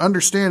important to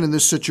understand in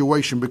this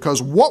situation, because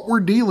what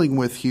we're dealing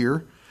with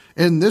here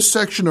in this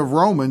section of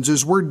Romans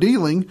is we're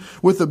dealing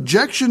with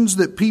objections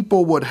that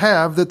people would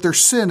have that their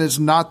sin is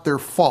not their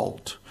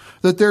fault,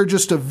 that they're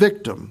just a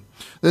victim.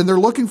 Then they're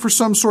looking for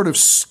some sort of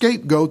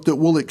scapegoat that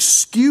will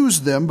excuse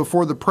them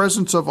before the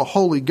presence of a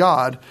holy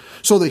God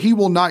so that he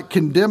will not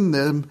condemn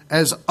them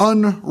as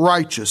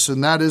unrighteous,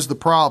 and that is the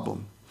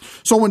problem.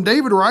 So when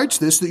David writes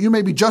this, that you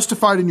may be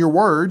justified in your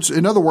words,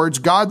 in other words,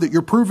 God, that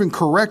you're proven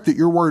correct, that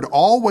your word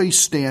always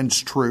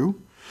stands true,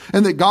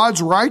 and that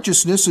God's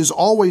righteousness is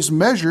always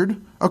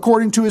measured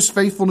according to his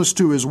faithfulness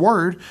to his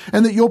word,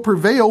 and that you'll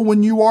prevail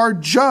when you are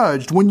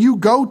judged. When you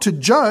go to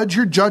judge,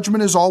 your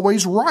judgment is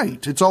always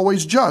right. It's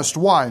always just.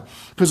 Why?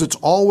 Because it's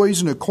always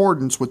in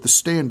accordance with the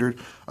standard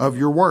of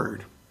your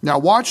word. Now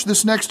watch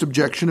this next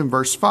objection in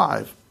verse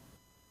 5.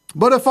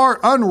 But if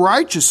our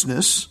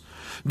unrighteousness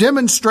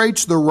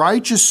demonstrates the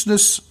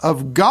righteousness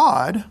of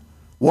God,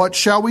 what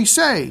shall we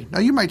say? Now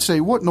you might say,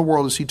 what in the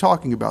world is he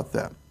talking about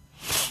that?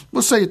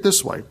 Let's say it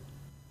this way.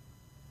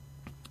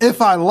 If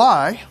I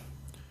lie,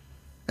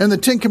 and the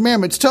Ten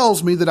Commandments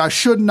tells me that I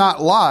should not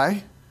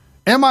lie,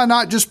 am I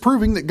not just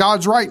proving that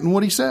God's right in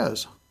what he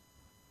says?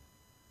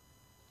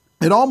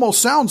 It almost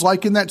sounds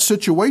like in that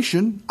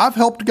situation, I've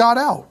helped God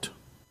out.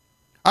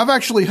 I've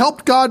actually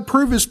helped God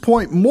prove his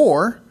point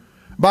more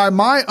by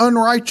my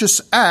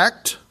unrighteous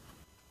act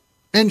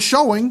and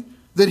showing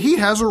that he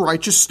has a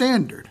righteous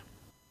standard.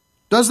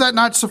 Does that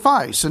not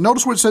suffice? And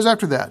notice what it says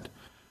after that.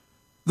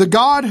 The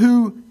God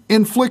who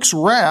inflicts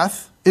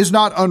wrath is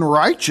not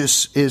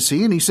unrighteous, is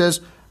he? And he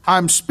says,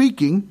 I'm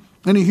speaking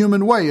in a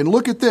human way. And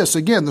look at this,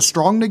 again, the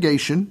strong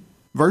negation,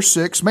 verse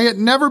 6, may it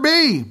never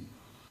be.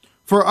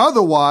 For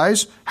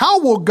otherwise,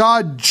 how will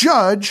God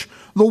judge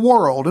the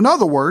world? In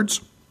other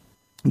words,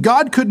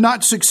 God could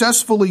not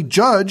successfully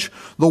judge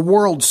the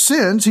world's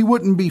sins. He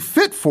wouldn't be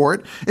fit for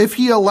it if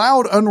he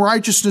allowed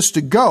unrighteousness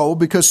to go,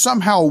 because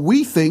somehow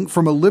we think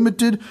from a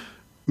limited,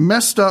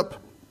 messed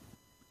up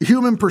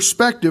human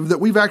perspective that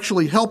we've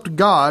actually helped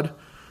God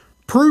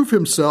prove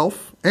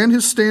himself and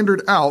his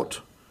standard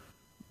out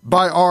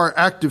by our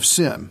active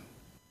sin.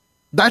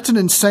 That's an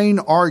insane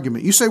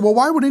argument. You say, well,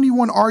 why would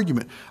anyone argue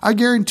it? I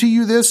guarantee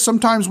you this,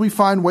 sometimes we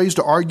find ways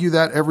to argue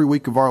that every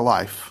week of our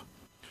life.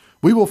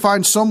 We will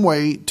find some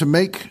way to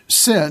make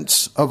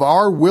sense of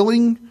our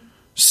willing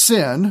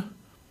sin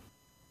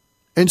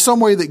in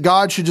some way that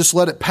God should just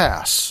let it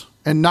pass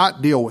and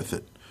not deal with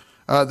it.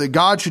 That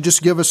God should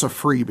just give us a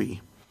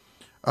freebie.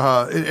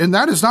 And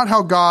that is not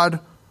how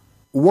God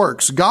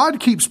works. God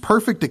keeps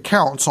perfect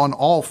accounts on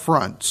all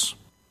fronts.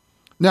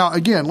 Now,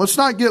 again, let's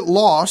not get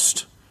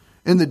lost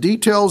in the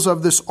details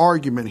of this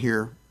argument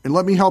here, and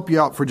let me help you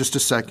out for just a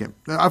second.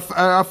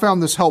 I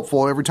found this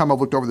helpful every time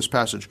I've looked over this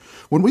passage.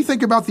 When we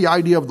think about the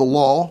idea of the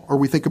law, or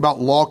we think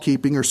about law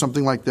keeping or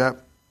something like that,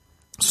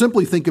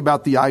 simply think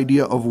about the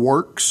idea of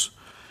works.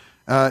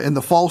 And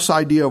the false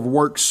idea of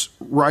works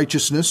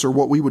righteousness, or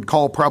what we would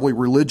call probably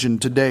religion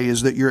today,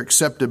 is that you're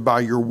accepted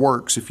by your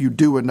works. If you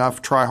do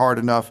enough, try hard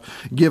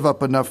enough, give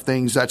up enough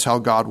things, that's how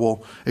God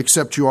will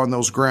accept you on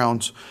those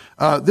grounds.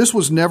 This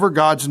was never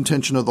God's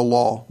intention of the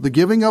law. The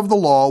giving of the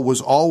law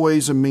was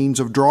always a means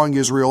of drawing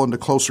Israel into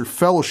closer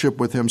fellowship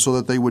with him so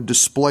that they would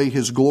display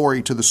his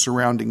glory to the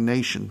surrounding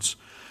nations.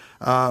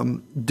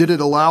 Did it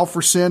allow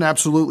for sin?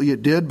 Absolutely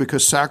it did,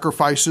 because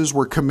sacrifices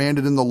were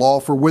commanded in the law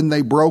for when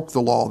they broke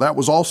the law. That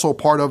was also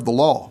part of the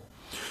law.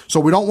 So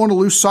we don't want to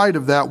lose sight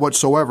of that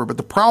whatsoever. But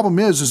the problem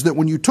is that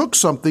when you took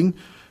something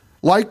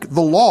like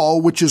the law,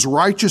 which is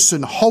righteous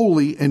and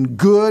holy and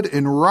good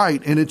and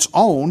right in its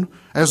own,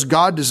 as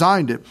God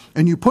designed it,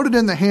 and you put it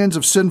in the hands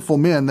of sinful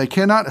men, they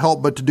cannot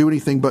help but to do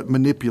anything but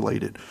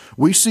manipulate it.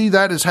 We see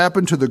that has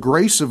happened to the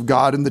grace of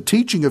God and the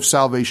teaching of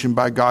salvation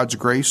by God's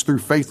grace through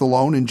faith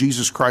alone in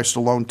Jesus Christ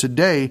alone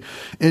today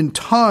in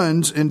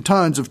tons and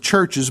tons of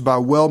churches by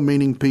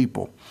well-meaning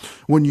people.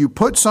 When you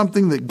put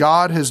something that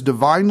God has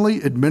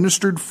divinely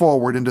administered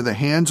forward into the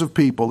hands of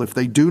people, if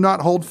they do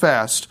not hold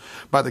fast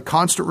by the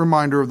constant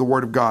reminder of the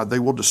Word of God, they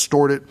will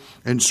distort it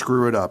and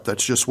screw it up.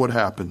 That's just what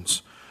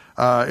happens.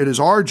 It is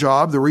our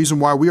job, the reason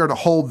why we are to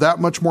hold that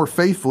much more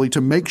faithfully,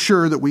 to make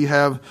sure that we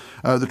have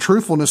the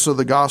truthfulness of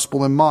the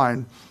gospel in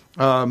mind.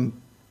 And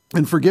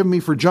forgive me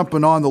for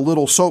jumping on the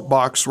little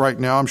soapbox right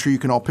now. I'm sure you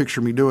can all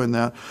picture me doing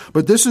that.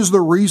 But this is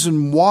the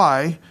reason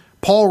why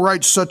Paul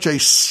writes such a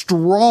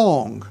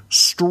strong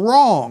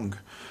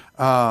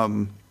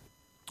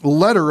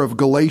letter of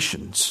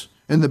Galatians.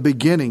 in the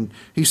beginning.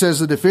 He says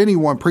that if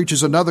anyone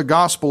preaches another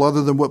gospel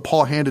other than what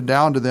Paul handed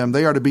down to them,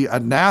 they are to be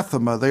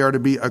anathema, they are to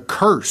be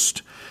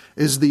accursed,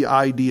 is the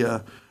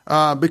idea.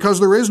 Because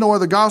there is no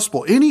other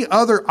gospel. Any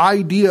other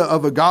idea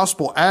of a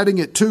gospel, adding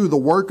it to the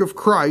work of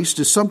Christ,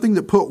 is something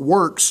that put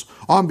works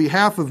on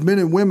behalf of men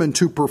and women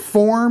to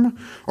perform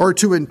or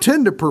to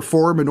intend to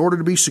perform in order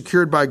to be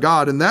secured by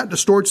God. And that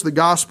distorts the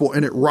gospel,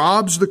 and it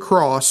robs the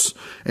cross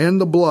and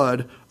the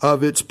blood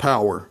of its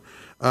power.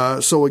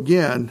 So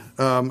again,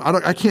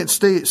 I can't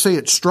say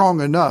it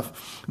strong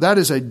enough. That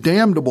is a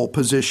damnable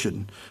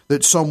position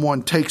that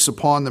someone takes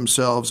upon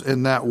themselves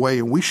in that way,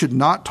 and we should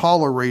not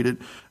tolerate it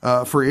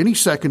for any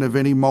second of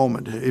any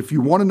moment. If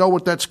you want to know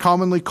what that's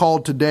commonly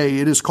called today,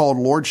 it is called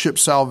lordship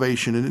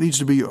salvation, and it needs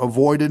to be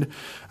avoided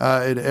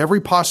at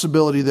every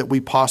possibility that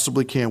we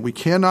possibly can. We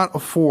cannot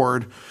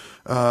afford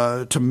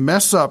to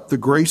mess up the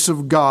grace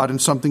of God in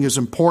something as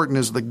important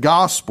as the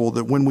gospel,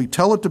 that when we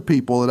tell it to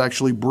people, it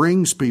actually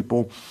brings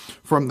people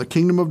from the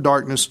kingdom of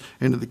darkness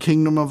into the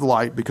kingdom of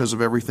light because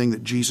of everything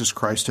that Jesus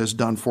Christ has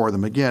done for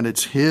them. Again,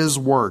 it's His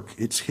work.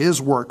 It's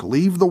His work.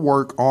 Leave the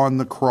work on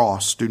the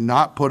cross. Do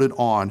not put it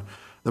on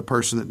the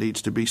person that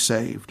needs to be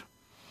saved.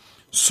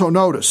 So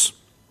notice,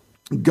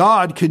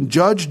 God can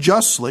judge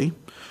justly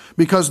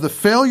because the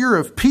failure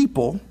of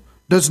people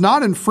does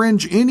not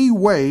infringe any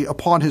way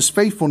upon His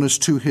faithfulness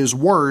to His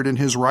word and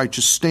His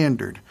righteous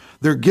standard.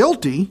 They're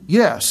guilty,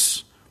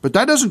 yes, but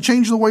that doesn't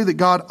change the way that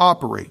God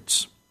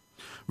operates.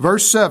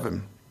 Verse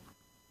 7,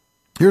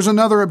 here's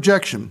another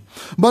objection.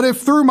 But if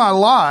through my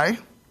lie,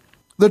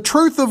 the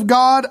truth of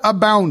God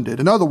abounded,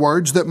 in other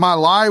words, that my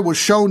lie was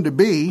shown to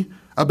be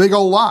a big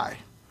old lie.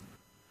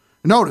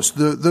 Notice,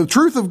 the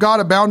truth of God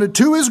abounded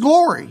to His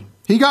glory.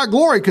 He got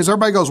glory because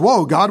everybody goes,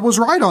 whoa, God was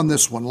right on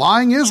this one.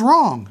 Lying is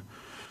wrong.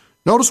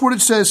 Notice what it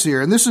says here,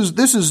 and this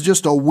is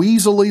just a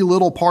weaselly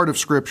little part of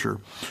Scripture.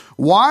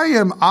 Why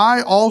am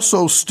I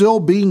also still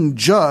being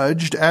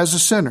judged as a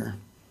sinner?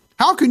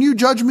 How can you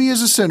judge me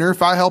as a sinner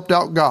if I helped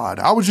out God?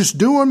 I was just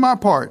doing my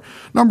part.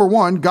 Number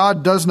one,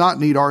 God does not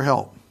need our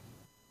help.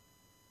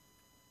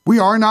 We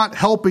are not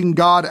helping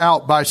God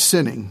out by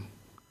sinning.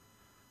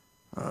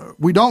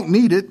 We don't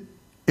need it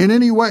in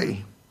any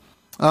way.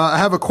 I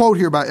have a quote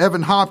here by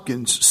Evan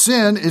Hopkins.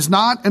 Sin is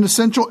not an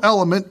essential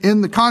element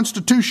in the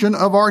constitution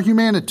of our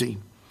humanity.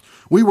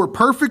 We were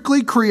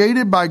perfectly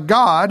created by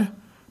God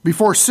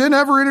before sin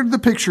ever entered the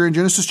picture in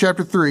Genesis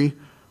chapter 3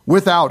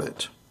 without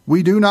it.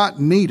 We do not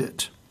need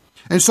it.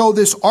 And so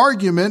this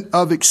argument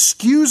of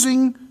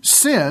excusing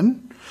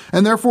sin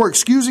and therefore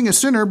excusing a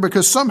sinner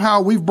because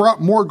somehow we've brought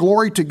more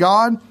glory to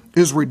God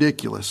is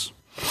ridiculous.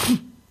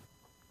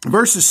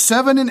 Verses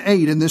 7 and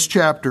 8 in this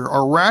chapter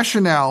are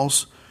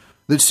rationales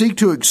that seek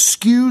to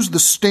excuse the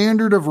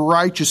standard of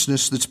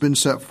righteousness that's been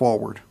set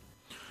forward.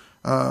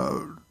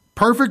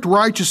 Perfect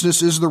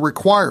righteousness is the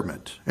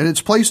requirement, and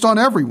it's placed on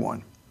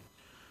everyone.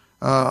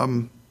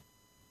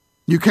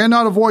 You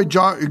cannot avoid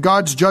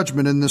God's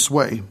judgment in this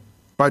way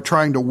by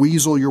trying to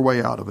weasel your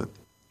way out of it.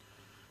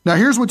 Now,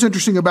 here's what's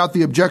interesting about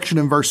the objection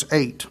in verse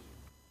 8.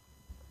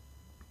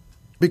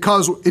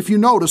 Because if you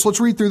notice,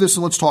 let's read through this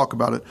and let's talk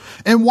about it.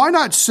 And why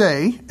not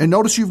say, and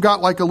notice you've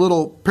got like a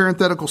little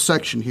parenthetical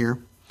section here,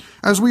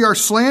 as we are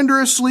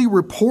slanderously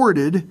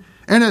reported,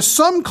 and as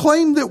some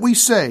claim that we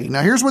say.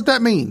 Now, here's what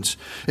that means.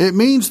 It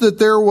means that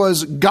there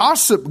was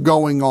gossip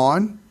going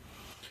on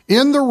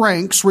in the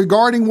ranks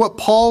regarding what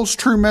Paul's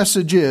true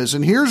message is.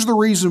 And here's the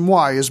reason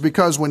why, is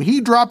because when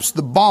he drops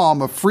the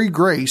bomb of free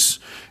grace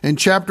in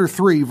chapter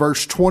 3,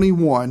 verse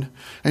 21,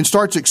 and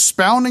starts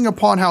expounding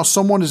upon how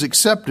someone is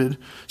accepted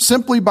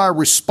simply by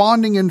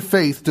responding in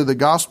faith to the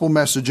gospel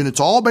message, and it's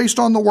all based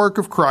on the work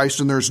of Christ,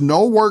 and there's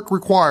no work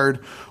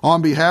required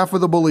on behalf of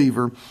the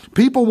believer,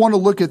 people want to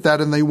look at that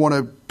and they want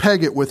to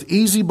peg it with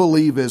easy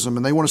believism,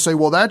 and they want to say,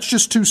 well, that's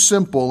just too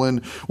simple,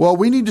 and well,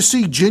 we need to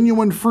see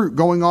genuine fruit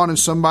going on in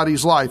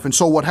somebody's life. And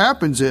so what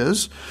happens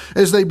is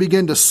they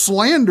begin to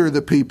slander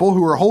the people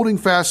who are holding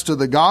fast to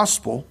the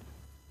gospel.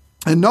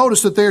 And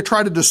notice that they're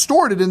trying to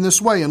distort it in this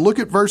way. And look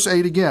at verse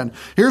 8 again.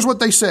 Here's what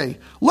they say.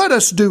 Let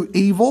us do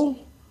evil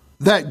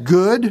that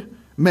good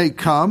may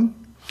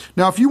come.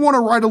 Now, if you want to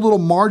write a little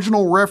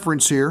marginal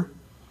reference here,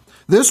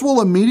 this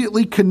will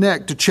immediately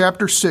connect to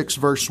chapter 6,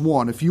 verse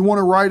 1. If you want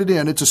to write it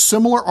in, it's a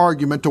similar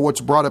argument to what's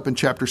brought up in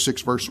chapter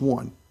 6, verse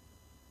 1.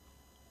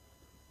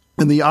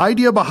 And the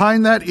idea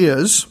behind that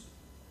is,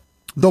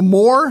 the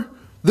more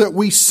that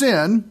we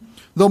sin,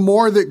 the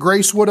more that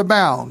grace would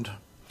abound.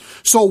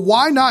 So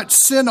why not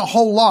sin a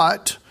whole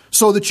lot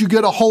so that you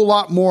get a whole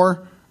lot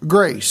more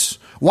grace?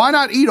 Why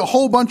not eat a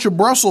whole bunch of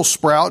Brussels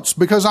sprouts,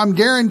 because I'm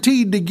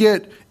guaranteed to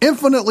get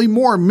infinitely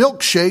more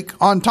milkshake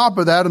on top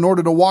of that in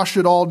order to wash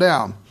it all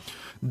down?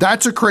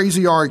 That's a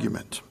crazy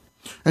argument.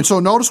 And so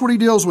notice what he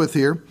deals with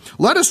here.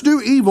 Let us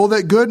do evil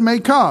that good may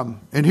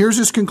come. And here's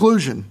his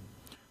conclusion.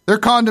 Their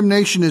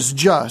condemnation is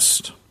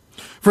just,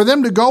 For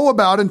them to go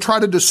about and try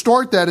to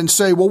distort that and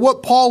say, well,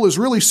 what Paul is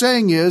really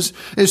saying is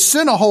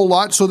sin a whole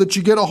lot so that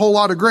you get a whole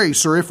lot of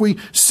grace. Or if we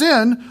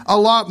sin a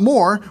lot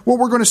more, what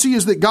we're going to see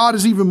is that God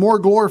is even more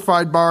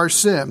glorified by our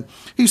sin.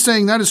 He's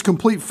saying that is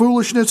complete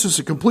foolishness. It's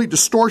a complete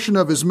distortion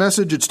of his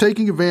message. It's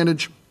taking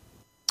advantage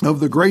of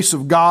the grace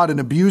of God and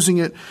abusing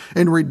it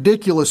in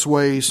ridiculous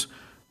ways.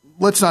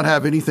 Let's not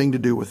have anything to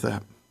do with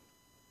that.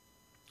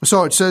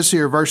 So it says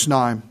here, verse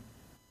 9,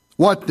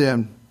 what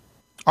then?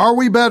 Are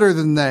we better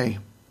than they?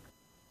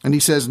 And he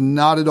says,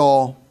 not at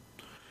all.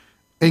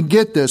 And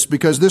get this,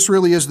 because this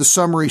really is the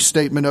summary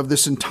statement of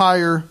this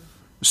entire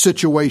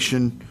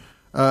situation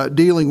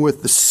dealing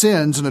with the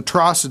sins and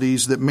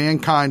atrocities that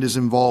mankind is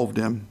involved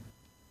in.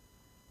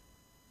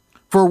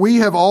 For we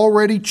have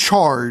already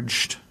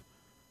charged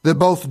that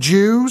both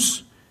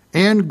Jews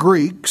and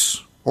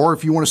Greeks, or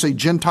if you want to say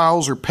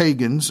Gentiles or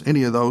pagans,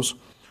 any of those,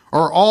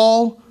 are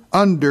all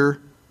under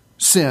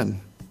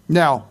sin.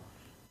 Now,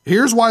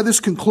 here's why this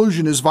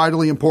conclusion is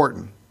vitally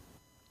important.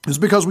 It's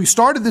because we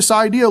started this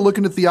idea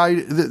looking at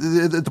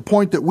the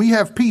point that we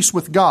have peace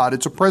with God.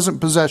 It's a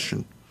present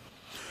possession.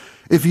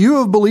 If you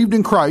have believed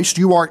in Christ,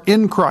 you are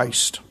in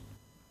Christ.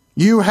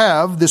 You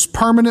have this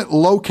permanent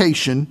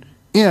location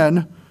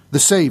in the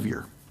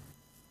Savior.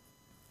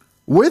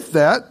 With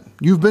that,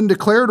 you've been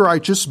declared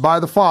righteous by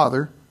the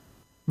Father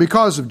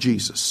because of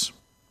Jesus.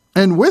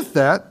 And with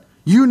that,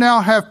 you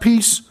now have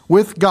peace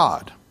with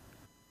God.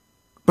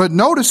 But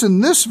notice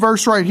in this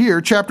verse right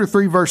here, chapter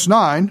 3, verse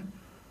 9,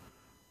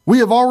 we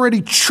have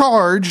already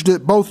charged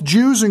that both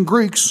Jews and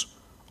Greeks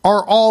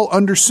are all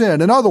under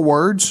sin. In other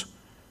words,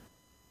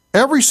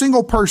 every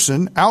single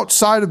person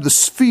outside of the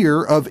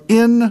sphere of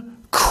in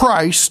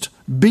Christ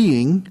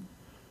being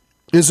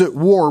is at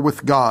war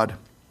with God.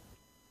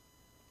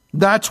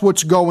 That's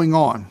what's going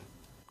on.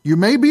 You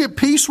may be at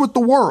peace with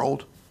the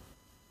world,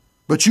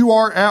 but you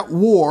are at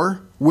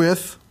war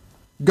with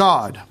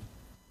God.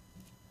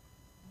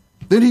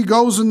 Then he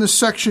goes in this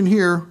section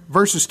here,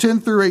 verses 10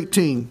 through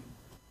 18.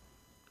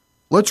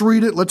 Let's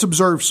read it. Let's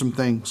observe some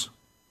things.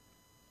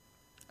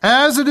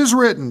 As it is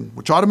written,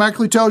 which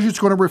automatically tells you it's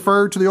going to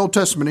refer to the Old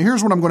Testament. And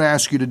here's what I'm going to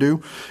ask you to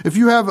do. If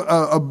you have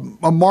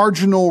a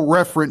marginal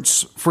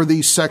reference for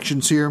these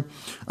sections here,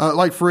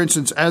 like for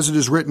instance, as it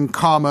is written,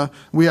 comma,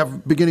 we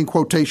have beginning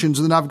quotations,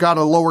 and then I've got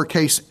a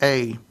lowercase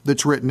a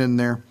that's written in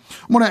there.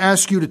 I'm going to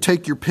ask you to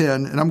take your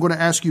pen, and I'm going to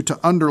ask you to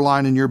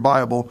underline in your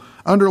Bible,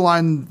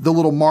 underline the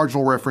little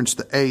marginal reference,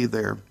 the a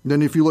there.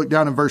 Then if you look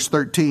down in verse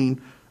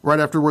 13, right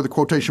after where the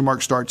quotation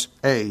mark starts,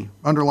 A.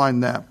 Underline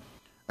that.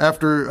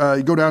 After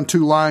you go down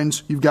 2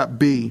 lines, you've got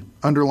B.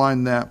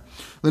 Underline that.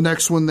 The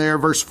next one there,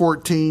 verse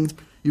 14,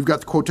 you've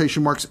got the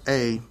quotation marks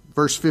A.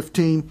 Verse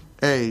 15,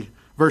 A.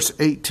 Verse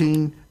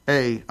 18,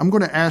 A. I'm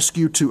going to ask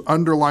you to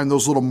underline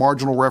those little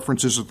marginal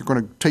references that they're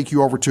going to take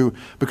you over to,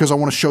 because I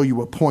want to show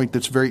you a point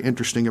that's very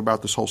interesting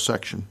about this whole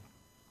section.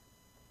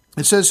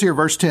 It says here,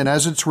 verse 10,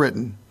 as it's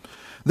written,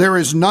 there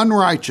is none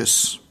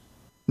righteous,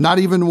 not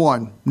even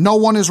one. No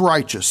one is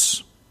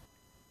righteous.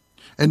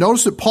 And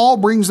notice that Paul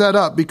brings that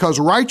up because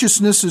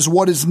righteousness is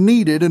what is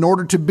needed in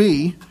order to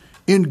be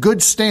in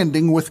good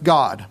standing with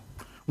God.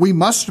 We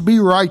must be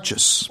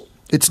righteous.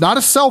 It's not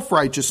a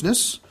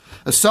self-righteousness.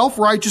 A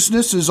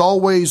self-righteousness is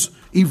always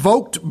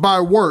evoked by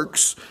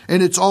works,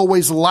 and it's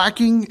always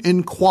lacking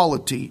in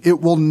quality. It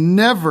will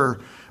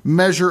never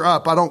measure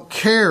up. I don't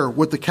care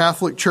what the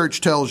Catholic Church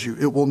tells you.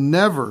 It will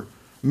never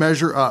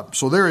measure up.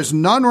 So there is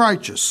none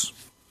righteous,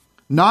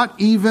 not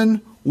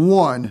even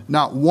one,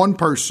 not one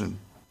person.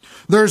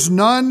 There's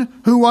none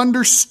who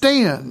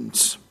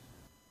understands.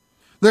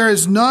 There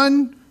is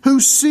none who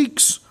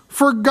seeks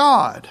for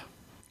God.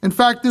 In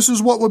fact, this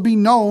is what would be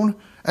known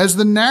as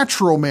the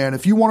natural man.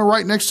 If you want to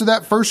write next to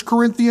that, 1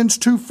 Corinthians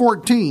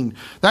 2:14.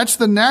 That's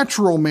the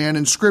natural man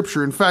in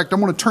Scripture. In fact,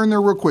 I'm going to turn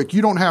there real quick.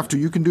 You don't have to.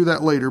 You can do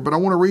that later, but I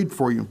want to read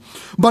for you.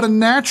 But a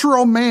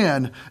natural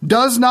man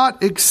does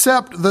not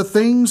accept the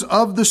things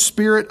of the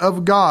Spirit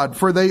of God,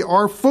 for they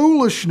are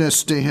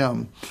foolishness to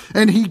him,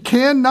 and he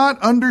cannot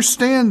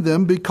understand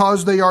them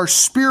because they are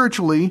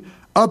spiritually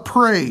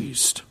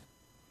appraised.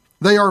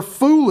 They are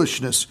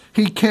foolishness.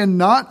 He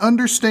cannot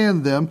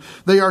understand them.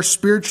 They are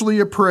spiritually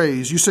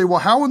appraised. You say, well,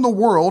 how in the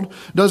world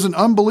does an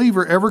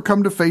unbeliever ever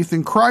come to faith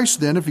in Christ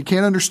then if he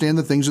can't understand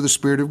the things of the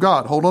Spirit of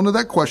God? Hold on to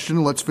that question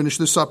and let's finish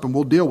this up and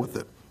we'll deal with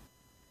it.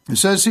 It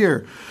says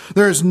here,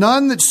 there is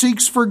none that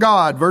seeks for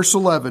God, verse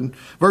 11.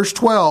 Verse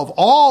 12,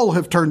 all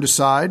have turned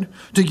aside.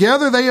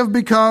 Together they have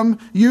become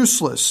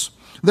useless.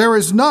 There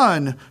is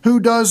none who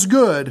does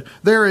good.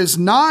 There is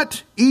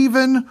not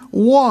even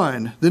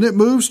one. Then it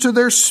moves to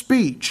their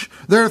speech.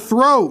 Their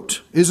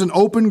throat is an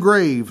open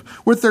grave.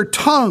 With their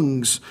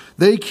tongues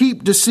they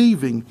keep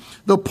deceiving.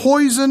 The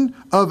poison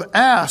of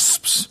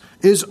asps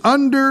is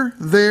under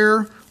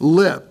their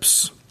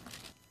lips,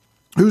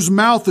 whose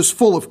mouth is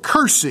full of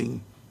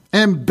cursing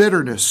and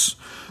bitterness.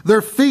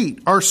 Their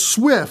feet are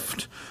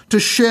swift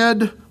to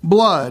shed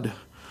blood.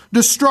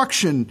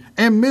 Destruction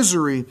and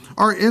misery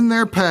are in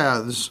their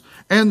paths,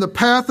 and the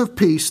path of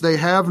peace they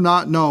have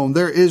not known.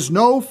 There is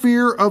no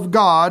fear of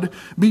God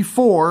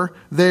before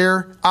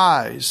their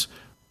eyes.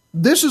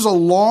 This is a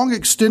long,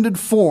 extended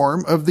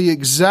form of the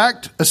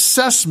exact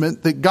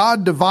assessment that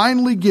God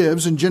divinely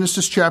gives in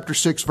Genesis chapter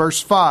 6,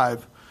 verse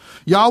 5.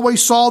 Yahweh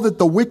saw that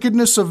the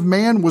wickedness of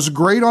man was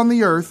great on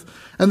the earth,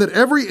 and that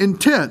every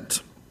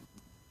intent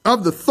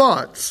of the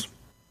thoughts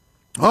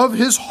of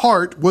his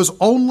heart was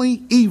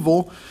only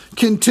evil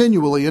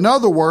continually. In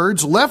other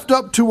words, left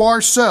up to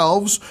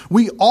ourselves,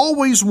 we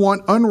always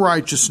want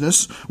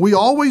unrighteousness. We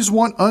always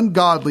want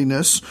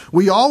ungodliness.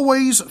 We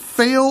always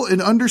fail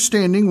in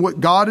understanding what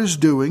God is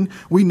doing.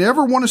 We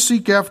never want to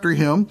seek after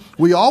Him.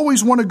 We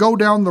always want to go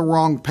down the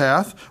wrong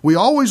path. We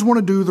always want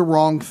to do the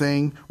wrong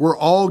thing. We're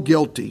all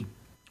guilty.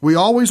 We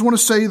always want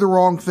to say the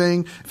wrong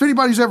thing. If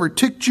anybody's ever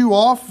ticked you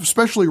off,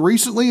 especially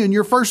recently, and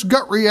your first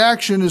gut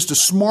reaction is to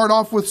smart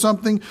off with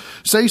something,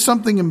 say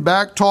something in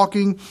back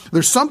talking,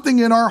 there's something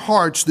in our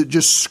hearts that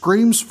just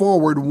screams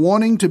forward,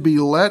 wanting to be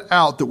let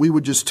out, that we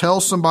would just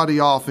tell somebody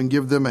off and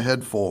give them a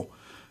head full.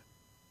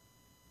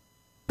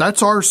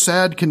 That's our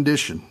sad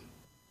condition.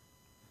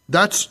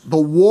 That's the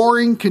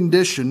warring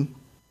condition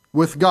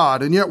with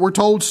God. And yet we're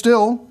told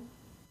still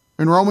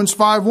in Romans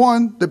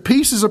 5:1 that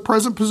peace is a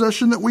present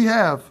possession that we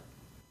have.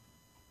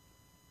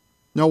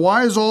 Now,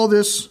 why is all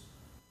this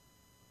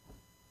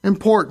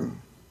important?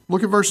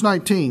 Look at verse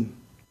 19.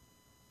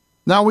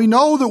 Now we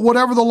know that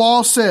whatever the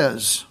law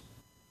says,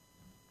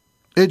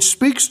 it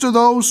speaks to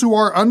those who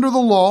are under the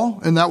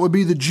law, and that would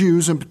be the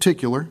Jews in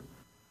particular,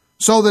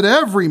 so that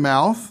every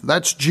mouth,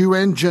 that's Jew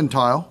and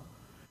Gentile,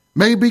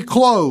 may be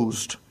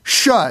closed,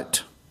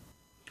 shut.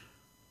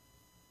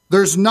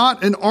 There's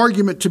not an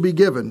argument to be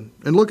given.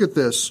 And look at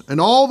this. And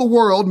all the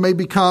world may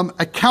become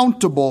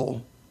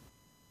accountable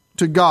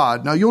to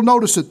God. Now you'll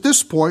notice at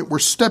this point we're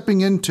stepping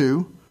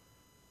into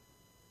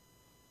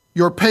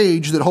your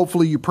page that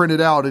hopefully you printed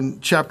out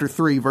in chapter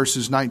 3,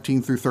 verses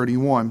 19 through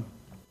 31.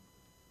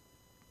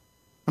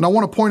 And I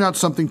want to point out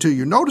something to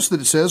you. Notice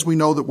that it says, we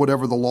know that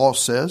whatever the law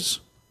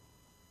says.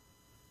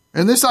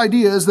 And this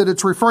idea is that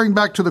it's referring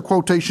back to the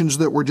quotations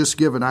that were just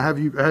given. I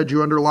had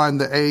you underline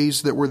the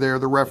A's that were there,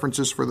 the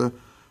references for the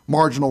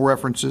marginal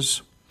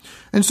references.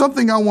 And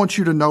something I want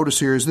you to notice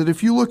here is that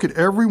if you look at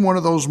every one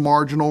of those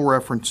marginal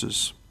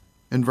references,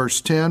 in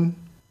verse 10,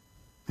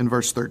 in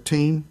verse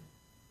 13,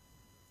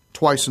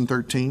 twice in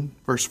 13,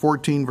 verse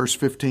 14, verse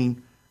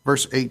 15,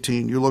 verse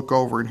 18. You look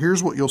over, and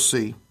here's what you'll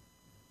see.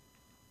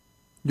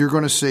 You're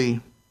going to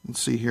see,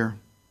 let's see here,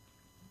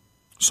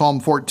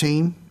 Psalm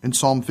 14 and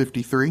Psalm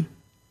 53.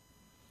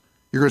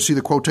 You're going to see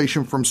the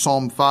quotation from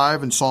Psalm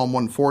 5 and Psalm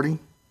 140.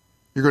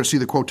 You're going to see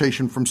the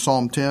quotation from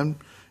Psalm 10.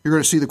 You're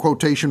going to see the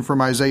quotation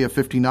from Isaiah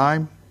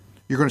 59.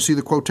 You're going to see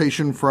the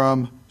quotation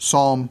from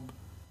Psalm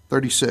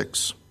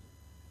 36.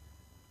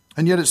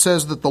 And yet it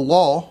says that the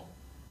law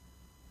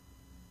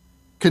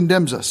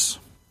condemns us.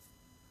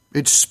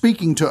 It's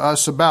speaking to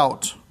us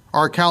about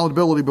our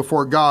accountability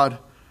before God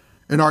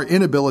and our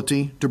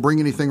inability to bring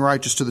anything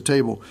righteous to the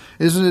table.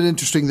 Isn't it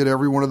interesting that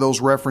every one of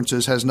those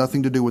references has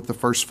nothing to do with the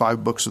first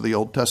 5 books of the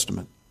Old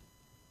Testament?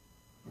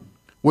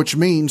 Which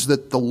means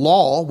that the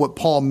law, what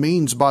Paul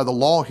means by the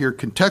law here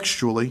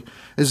contextually,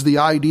 is the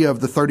idea of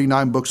the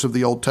 39 books of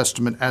the Old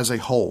Testament as a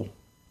whole.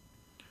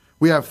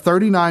 We have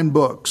 39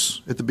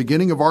 books at the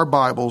beginning of our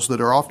Bibles that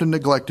are often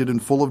neglected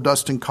and full of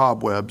dust and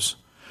cobwebs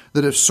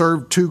that have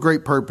served 2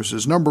 great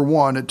purposes. Number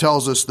 1, it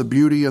tells us the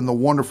beauty and the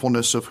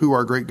wonderfulness of who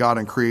our great God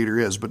and Creator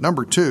is. But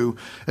number 2,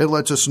 it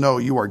lets us know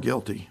you are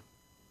guilty.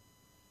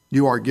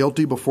 You are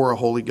guilty before a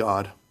holy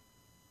God.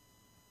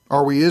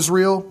 Are we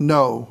Israel?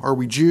 No. Are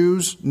we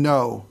Jews?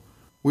 No.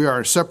 We are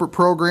a separate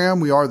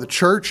program. We are the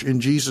church in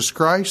Jesus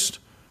Christ.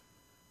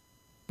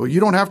 But you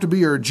don't have to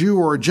be a Jew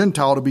or a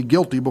Gentile to be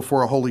guilty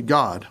before a holy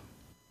God.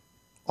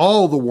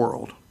 All the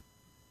world,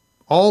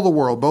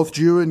 both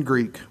Jew and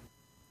Greek,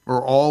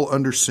 are all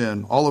under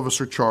sin. All of us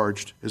are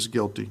charged as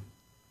guilty.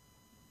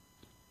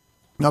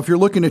 Now, if you're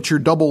looking at your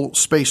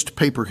double-spaced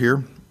paper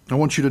here, I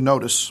want you to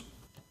notice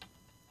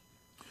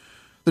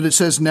that it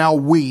says, now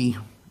we,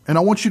 and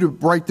I want you to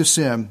write this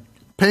in.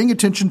 Paying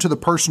attention to the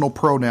personal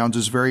pronouns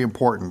is very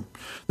important.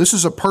 This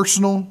is a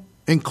personal,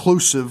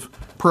 inclusive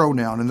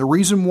pronoun. And the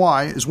reason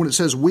why is when it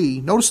says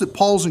we, notice that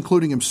Paul's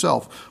including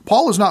himself.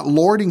 Paul is not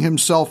lording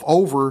himself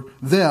over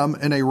them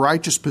in a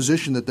righteous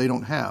position that they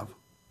don't have.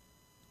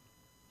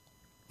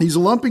 He's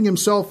lumping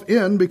himself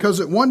in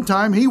because at one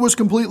time he was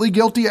completely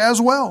guilty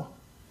as well.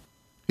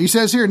 He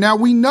says here, now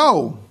we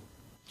know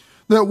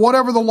that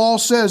whatever the law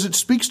says, it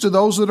speaks to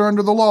those that are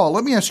under the law.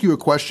 Let me ask you a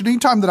question.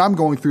 Anytime that I'm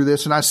going through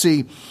this and I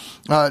see,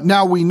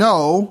 now we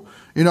know,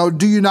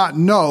 do you not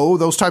know,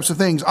 those types of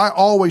things, I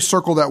always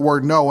circle that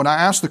word know, and I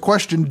ask the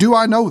question, do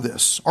I know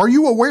this? Are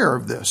you aware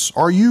of this?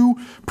 Are you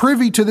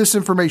privy to this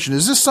information?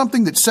 Is this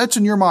something that sets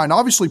in your mind?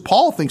 Obviously,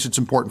 Paul thinks it's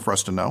important for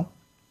us to know.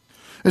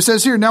 It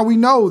says here, now we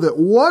know that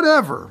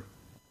whatever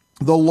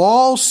the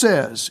law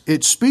says,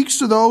 it speaks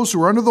to those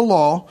who are under the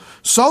law,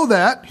 so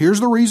that, here's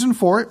the reason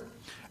for it,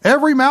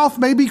 every mouth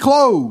may be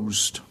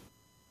closed.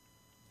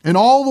 and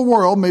all the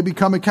world may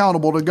become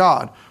accountable to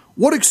God.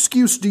 What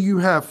excuse do you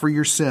have for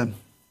your sin?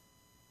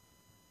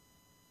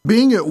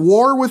 Being at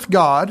war with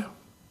God,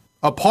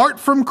 apart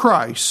from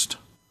Christ,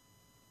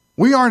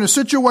 we are in a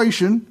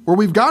situation where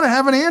we've got to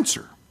have an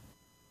answer.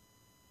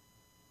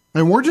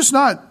 And we're just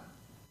not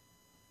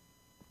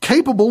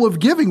capable of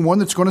giving one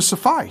that's going to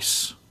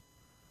suffice.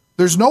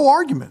 There's no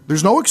argument.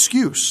 There's no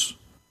excuse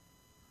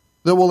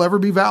that will ever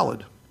be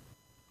valid.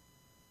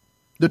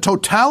 The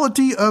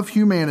totality of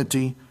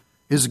humanity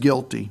is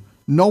guilty.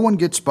 No one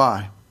gets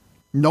by.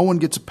 No one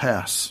gets a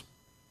pass.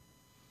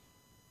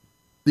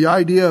 The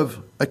idea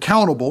of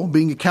accountable,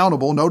 being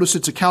accountable, notice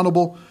it's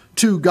accountable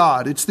to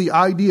God. It's the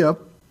idea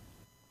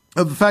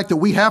of the fact that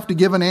we have to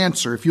give an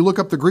answer. If you look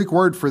up the Greek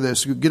word for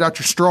this, you get out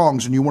your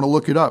Strongs and you want to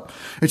look it up.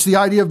 It's the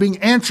idea of being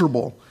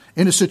answerable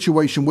in a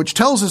situation, which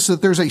tells us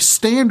that there's a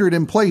standard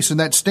in place, and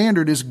that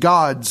standard is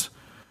God's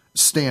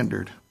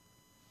standard.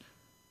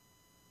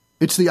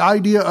 It's the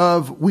idea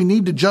of we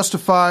need to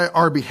justify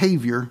our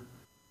behavior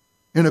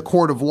in a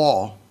court of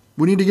law.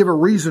 We need to give a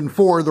reason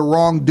for the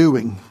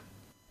wrongdoing.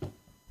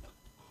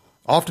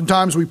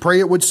 Oftentimes we pray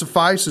it would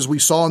suffice, as we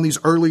saw in these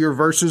earlier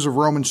verses of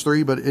Romans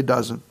 3, but it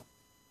doesn't.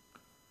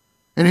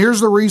 And here's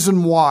the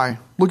reason why.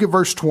 Look at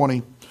verse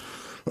 20.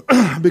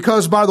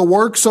 Because by the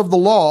works of the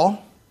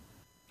law,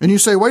 and you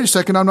say, wait a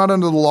second, I'm not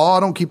under the law, I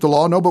don't keep the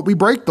law. No, but we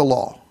break the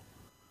law.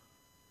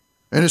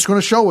 And it's going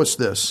to show us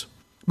this.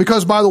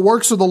 Because by the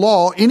works of the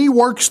law, any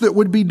works that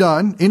would be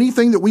done,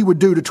 anything that we would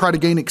do to try to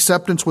gain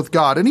acceptance with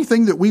God,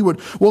 anything that we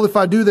would, well, if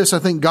I do this, I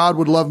think God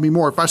would love me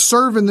more. If I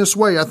serve in this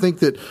way, I think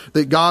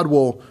that God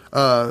will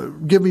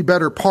give me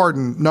better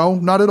pardon. No,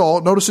 not at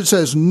all. Notice it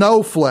says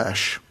no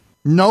flesh.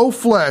 No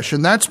flesh,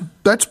 and that's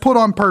put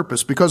on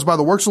purpose, because by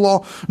the works of the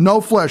law,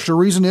 no flesh. The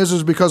reason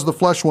is because the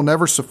flesh will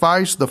never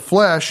suffice. The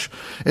flesh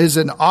is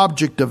an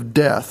object of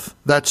death.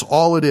 That's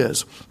all it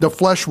is. The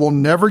flesh will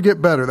never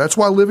get better. That's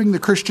why living the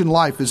Christian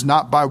life is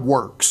not by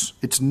works.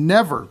 It's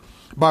never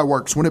by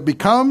works. When it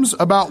becomes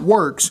about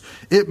works,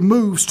 it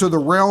moves to the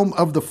realm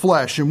of the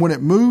flesh. And when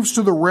it moves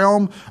to the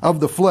realm of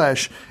the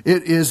flesh,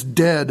 it is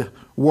dead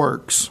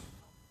works.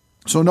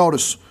 So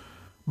notice,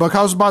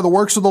 because by the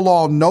works of the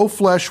law, no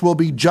flesh will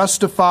be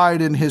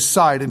justified in his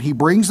sight. And he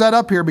brings that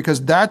up here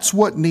because that's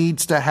what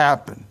needs to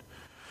happen.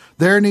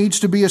 There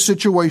needs to be a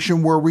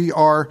situation where we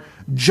are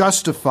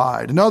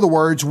justified. In other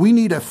words, we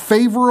need a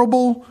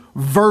favorable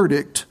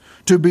verdict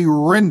to be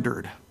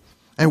rendered.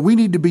 And we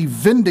need to be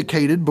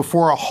vindicated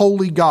before a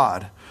holy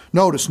God.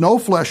 Notice, no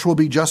flesh will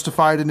be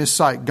justified in his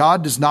sight.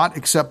 God does not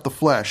accept the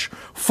flesh.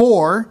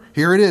 For,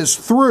 here it is,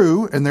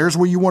 through, and there's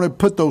where you want to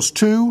put those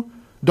two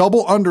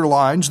double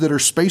underlines that are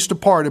spaced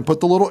apart and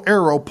put the little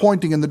arrow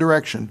pointing in the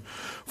direction.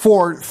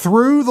 For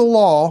through the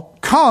law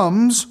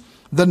comes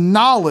the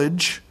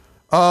knowledge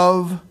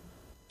of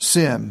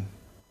sin.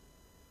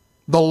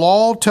 The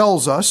law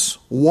tells us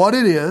what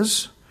it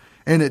is,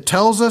 and it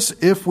tells us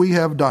if we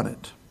have done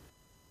it.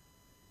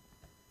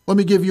 Let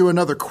me give you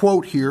another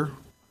quote here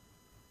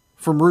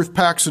from Ruth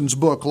Paxson's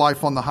book,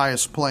 Life on the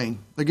Highest Plane.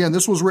 Again,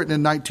 this was written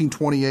in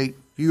 1928.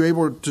 If you're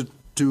able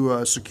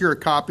to secure a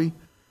copy,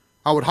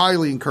 I would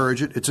highly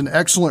encourage it. It's an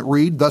excellent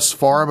read thus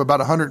far. I'm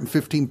about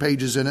 115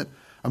 pages in it.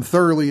 I'm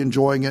thoroughly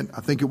enjoying it.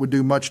 I think it would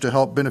do much to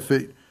help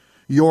benefit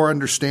your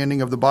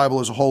understanding of the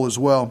Bible as a whole as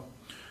well.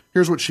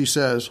 Here's what she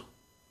says.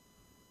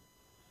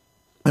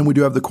 And we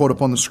do have the quote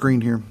up on the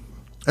screen here.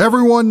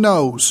 Everyone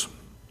knows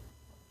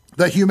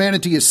that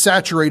humanity is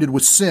saturated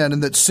with sin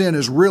and that sin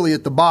is really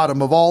at the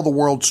bottom of all the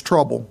world's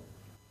trouble.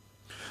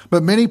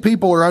 But many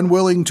people are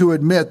unwilling to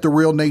admit the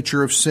real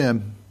nature of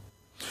sin.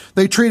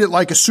 They treat it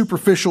like a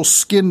superficial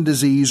skin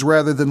disease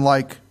rather than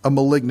like a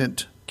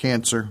malignant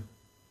cancer.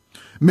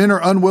 Men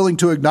are unwilling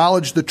to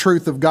acknowledge the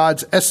truth of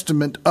God's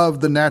estimate of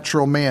the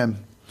natural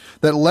man,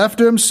 that left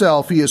to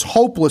himself, he is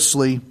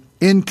hopelessly,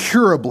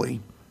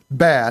 incurably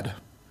bad.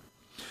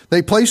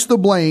 They place the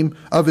blame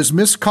of his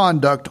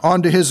misconduct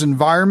onto his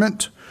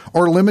environment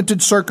or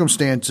limited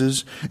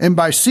circumstances, and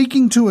by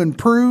seeking to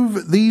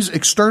improve these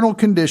external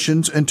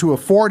conditions and to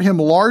afford him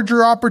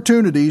larger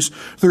opportunities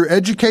through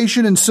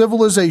education and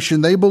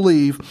civilization, they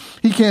believe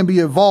he can be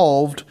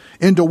evolved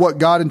into what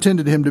God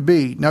intended him to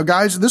be. Now,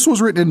 guys, this was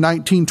written in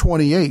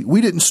 1928. We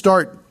didn't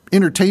start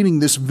entertaining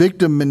this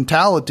victim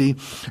mentality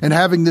and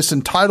having this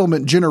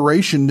entitlement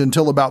generation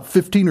until about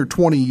 15 or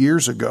 20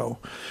 years ago.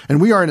 And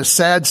we are in a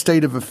sad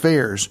state of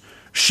affairs.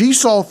 She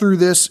saw through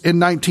this in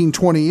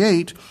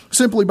 1928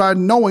 simply by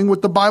knowing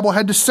what the Bible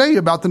had to say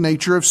about the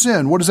nature of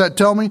sin. What does that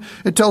tell me?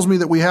 It tells me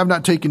that we have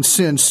not taken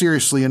sin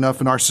seriously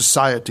enough in our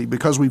society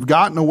because we've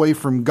gotten away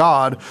from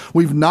God.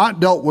 We've not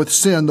dealt with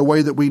sin the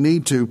way that we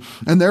need to.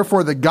 And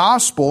therefore, the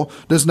gospel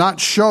does not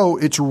show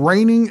its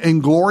reigning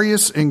and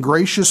glorious and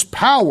gracious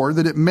power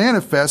that it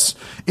manifests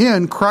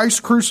in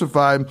Christ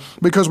crucified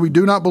because we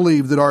do not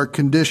believe that our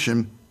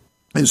condition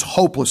is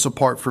hopeless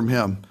apart from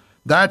him.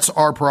 That's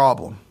our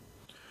problem.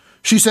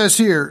 She says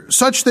here,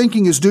 such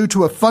thinking is due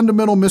to a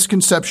fundamental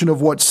misconception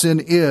of what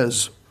sin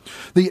is.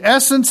 The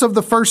essence of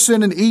the first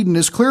sin in Eden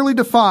is clearly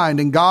defined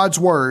in God's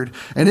word,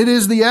 and it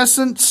is the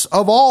essence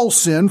of all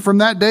sin from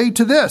that day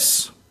to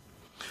this.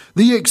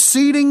 The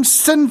exceeding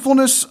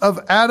sinfulness of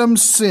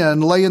Adam's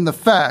sin lay in the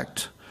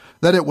fact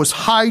that it was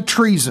high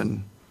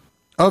treason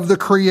of the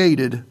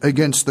created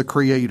against the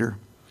Creator,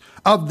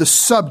 of the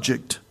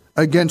subject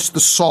against the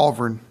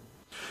sovereign.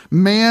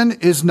 Man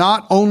is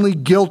not only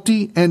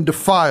guilty and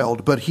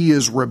defiled, but he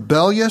is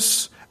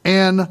rebellious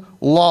and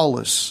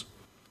lawless.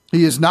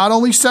 He is not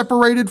only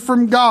separated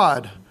from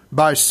God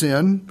by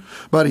sin,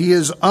 but he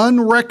is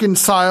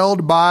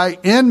unreconciled by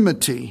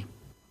enmity.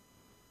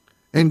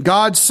 In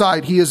God's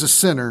sight, he is a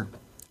sinner,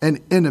 an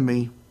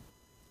enemy,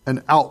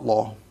 an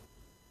outlaw.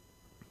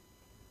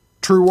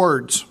 True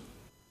words.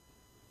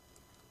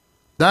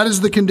 That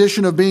is the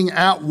condition of being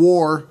at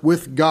war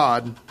with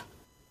God.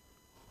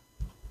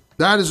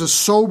 That is a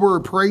sober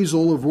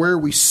appraisal of where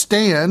we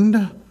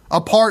stand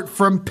apart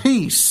from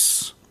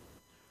peace,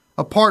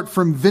 apart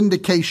from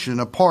vindication,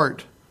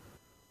 apart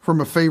from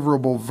a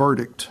favorable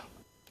verdict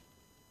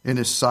in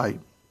His sight.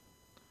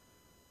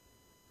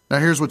 Now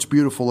here's what's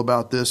beautiful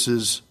about this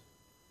is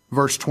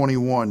verse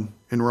 21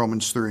 in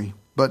Romans 3.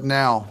 But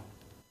now,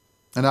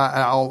 and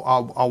I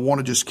want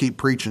to just keep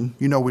preaching.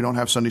 You know we don't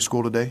have Sunday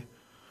school today.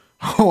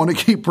 I want to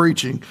keep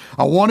preaching.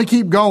 I want to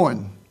keep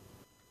going.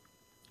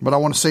 But I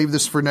want to save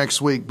this for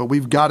next week. But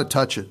we've got to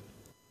touch it.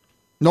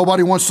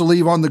 Nobody wants to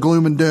leave on the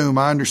gloom and doom.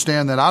 I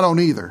understand that. I don't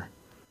either.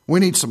 We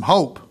need some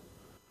hope.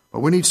 But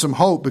we need some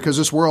hope because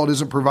this world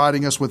isn't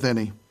providing us with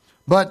any.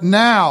 But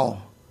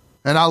now,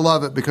 and I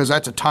love it because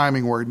that's a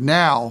timing word.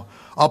 Now,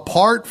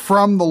 apart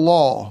from the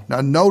law.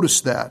 Now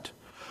notice that.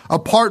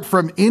 Apart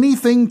from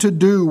anything to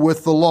do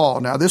with the law.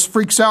 Now this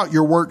freaks out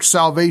your works,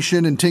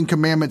 salvation, and 10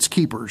 Commandments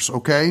keepers,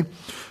 okay?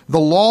 The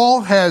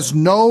law has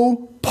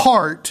no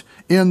part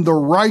in the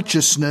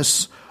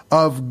righteousness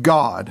of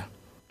God.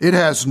 It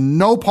has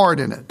no part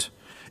in it.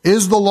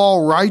 Is the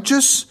law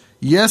righteous?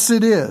 Yes,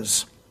 it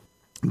is.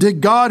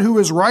 Did God, who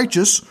is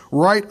righteous,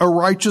 write a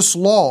righteous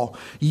law?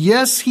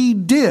 Yes, He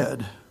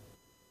did.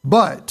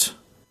 But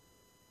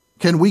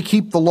can we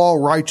keep the law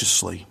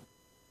righteously?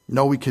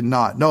 No, we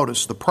cannot.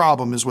 Notice the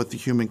problem is with the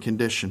human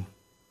condition.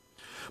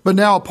 But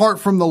now, apart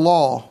from the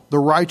law, the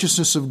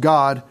righteousness of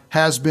God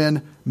has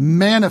been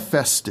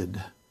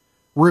manifested,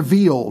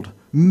 revealed,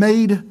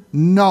 made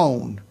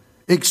known,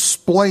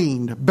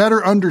 explained,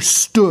 better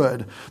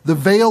understood. The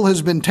veil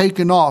has been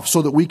taken off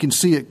so that we can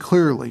see it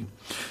clearly.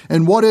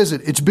 And what is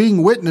it? It's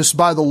being witnessed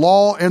by the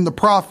law and the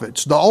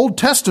prophets. The Old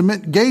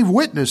Testament gave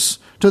witness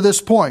to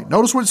this point.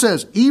 Notice what it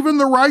says. Even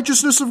the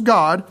righteousness of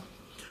God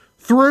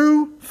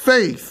through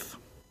faith.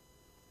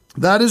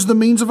 That is the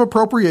means of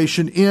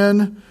appropriation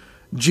in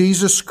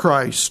Jesus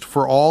Christ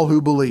for all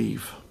who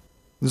believe.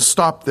 And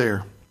stop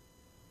there.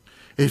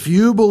 If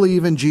you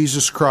believe in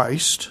Jesus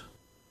Christ,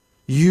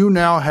 you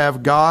now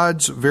have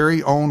God's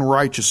very own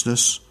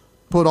righteousness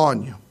put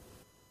on you.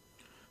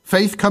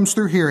 Faith comes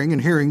through hearing,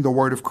 and hearing the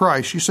word of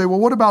Christ. You say, well,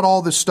 what about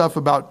all this stuff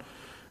about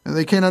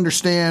they can't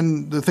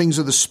understand the things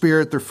of the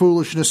Spirit, they're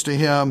foolishness to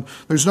Him,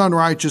 there's none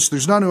righteous,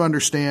 there's none who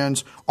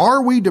understands.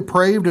 Are we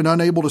depraved and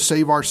unable to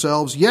save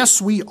ourselves?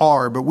 Yes, we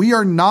are, but we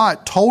are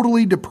not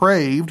totally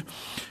depraved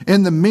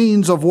in the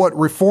means of what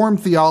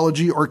Reformed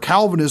theology or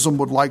Calvinism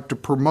would like to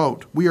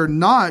promote. We are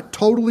not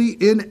totally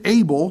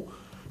unable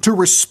to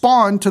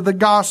respond to the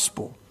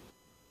gospel.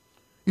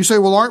 You say,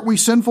 well, aren't we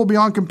sinful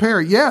beyond compare?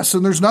 Yes,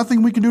 and there's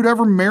nothing we can do to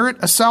ever merit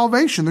a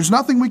salvation. There's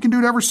nothing we can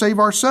do to ever save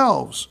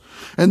ourselves.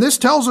 And this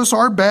tells us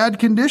our bad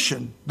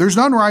condition. There's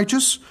none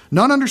righteous,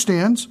 none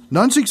understands,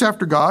 none seeks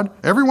after God,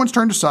 everyone's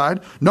turned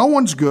aside, no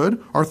one's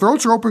good, our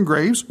throats are open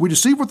graves, we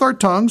deceive with our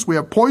tongues, we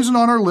have poison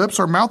on our lips,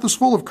 our mouth is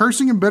full of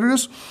cursing and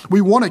bitterness,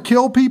 we want to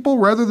kill people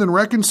rather than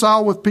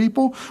reconcile with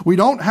people, we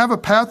don't have a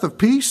path of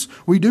peace,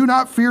 we do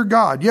not fear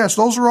God. Yes,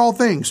 those are all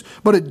things.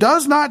 But it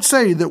does not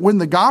say that when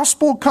the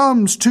gospel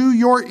comes to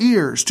your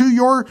ears, to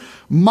your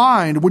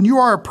mind, when you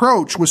are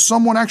approached with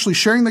someone actually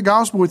sharing the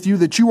gospel with you,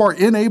 that you are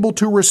unable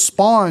to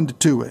respond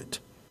to it.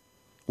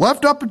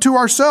 Left up to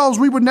ourselves,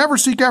 we would never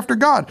seek after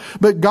God.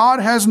 But God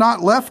has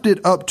not left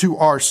it up to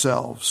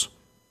ourselves.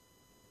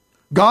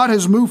 God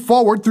has moved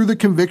forward through the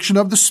conviction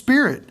of the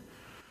Spirit.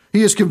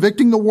 He is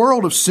convicting the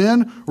world of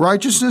sin,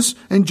 righteousness,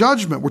 and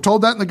judgment. We're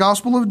told that in the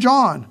Gospel of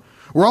John.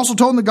 We're also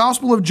told in the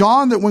Gospel of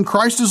John that when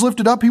Christ is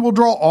lifted up, He will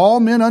draw all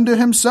men unto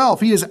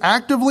Himself. He is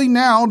actively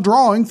now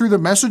drawing through the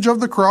message of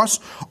the cross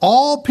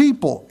all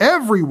people,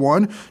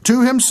 everyone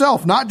to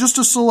Himself. Not just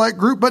a select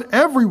group, but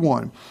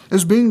everyone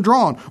is being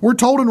drawn. We're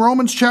told in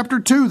Romans chapter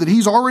 2 that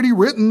He's already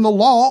written the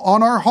law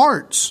on our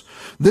hearts.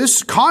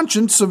 This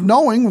conscience of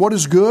knowing what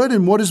is good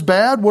and what is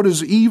bad, what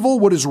is evil,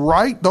 what is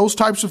right, those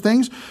types of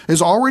things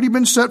has already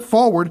been set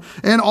forward.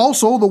 And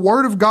also the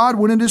Word of God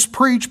when it is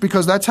preached,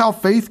 because that's how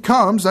faith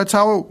comes. That's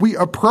how we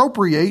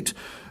appropriate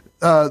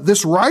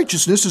this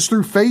righteousness is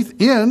through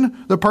faith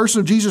in the person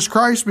of Jesus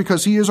Christ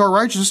because He is our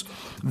righteousness.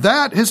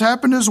 That has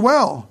happened as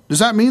well. Does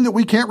that mean that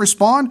we can't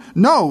respond?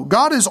 No,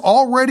 God is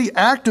already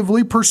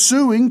actively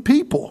pursuing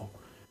people.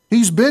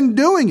 He's been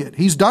doing it.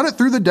 He's done it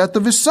through the death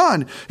of his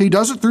Son. He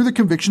does it through the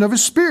conviction of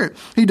his Spirit.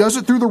 He does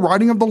it through the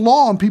writing of the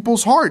law in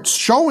people's hearts,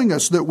 showing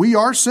us that we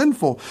are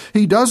sinful.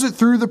 He does it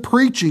through the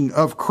preaching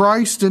of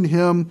Christ and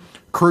him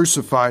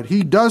crucified.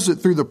 He does it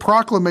through the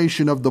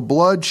proclamation of the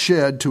blood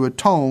shed to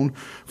atone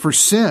for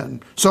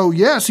sin. So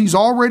yes, he's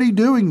already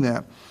doing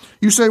that.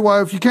 You say,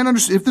 well, if you can't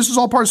understand, if this is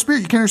all part of the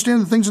Spirit, you can't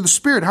understand the things of the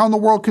Spirit. How in the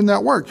world can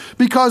that work?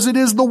 Because it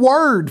is the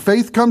Word.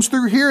 Faith comes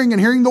through hearing, and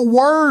hearing the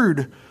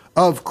Word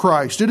of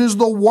Christ. It is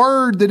the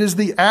Word that is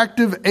the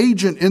active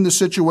agent in the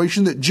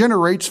situation that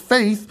generates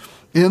faith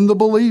in the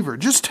believer.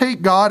 Just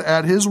take God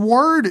at his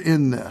word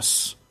in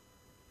this.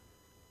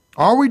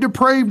 Are we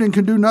depraved and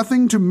can do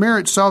nothing to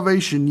merit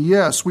salvation?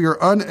 Yes, we are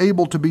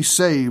unable to be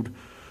saved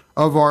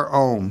of our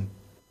own.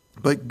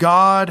 But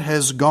God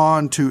has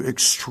gone to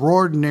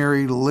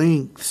extraordinary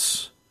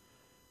lengths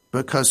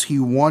because he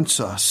wants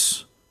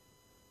us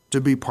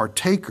to be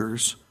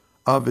partakers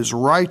of his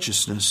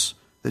righteousness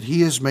that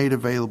he has made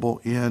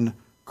available in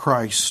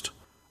Christ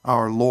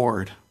our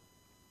Lord.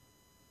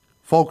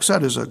 Folks,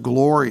 that is a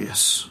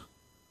glorious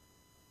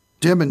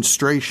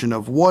demonstration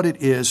of what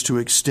it is to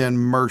extend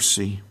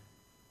mercy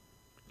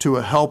to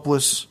a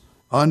helpless,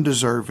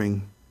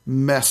 undeserving,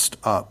 messed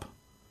up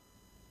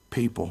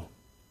people.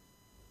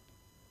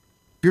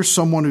 If you're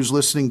someone who's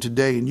listening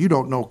today and you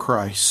don't know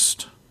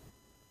Christ,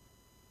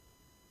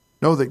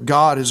 know that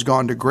God has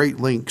gone to great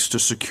lengths to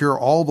secure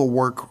all the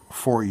work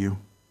for you.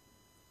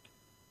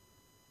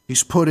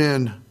 He's put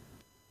in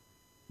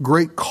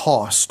great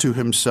cost to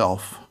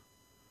himself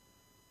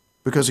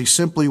because he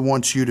simply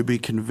wants you to be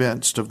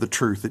convinced of the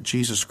truth that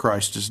Jesus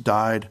Christ has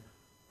died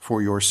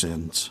for your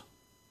sins.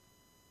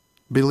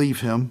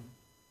 Believe him.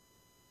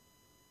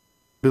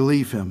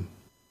 Believe him.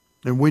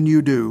 And when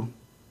you do,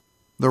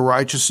 the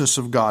righteousness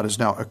of God is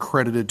now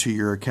accredited to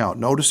your account.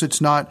 Notice it's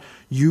not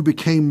you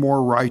became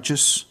more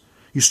righteous.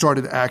 You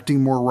started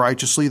acting more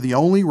righteously. The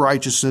only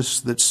righteousness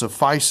that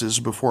suffices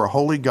before a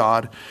holy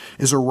God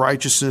is a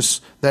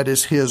righteousness that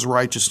is his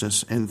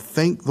righteousness. And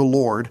thank the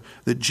Lord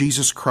that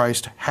Jesus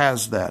Christ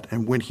has that.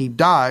 And when he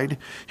died,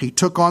 he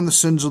took on the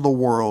sins of the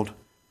world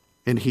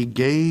and he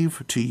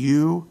gave to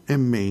you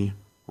and me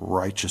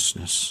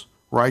righteousness.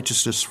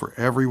 Righteousness for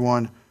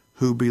everyone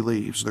who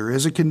believes. There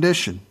is a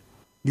condition.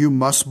 You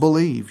must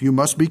believe. You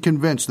must be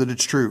convinced that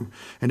it's true.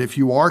 And if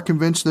you are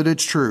convinced that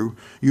it's true,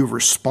 you've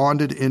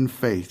responded in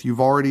faith.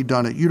 You've already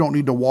done it. You don't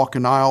need to walk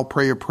an aisle,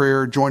 pray a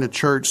prayer, join a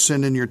church,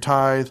 send in your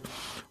tithe,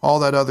 all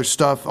that other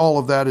stuff. All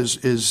of that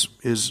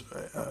is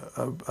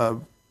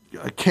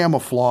a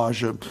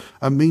camouflage,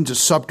 a means of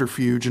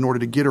subterfuge in order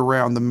to get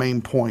around the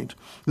main point.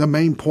 The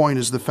main point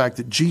is the fact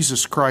that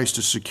Jesus Christ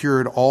has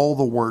secured all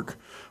the work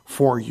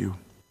for you.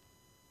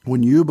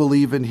 When you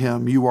believe in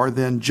him, you are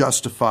then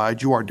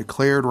justified, you are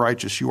declared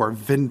righteous, you are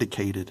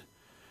vindicated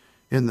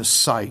in the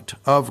sight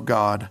of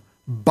God,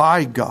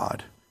 by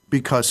God,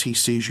 because he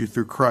sees you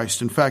through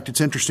Christ. In fact,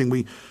 it's interesting,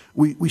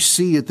 we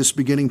see at this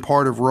beginning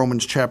part of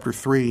Romans chapter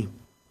 3,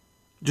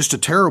 just a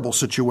terrible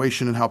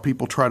situation and how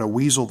people try to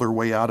weasel their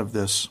way out of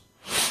this.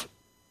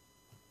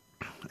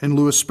 In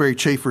Louis Sperry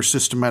Chafer's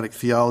Systematic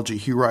Theology,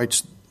 he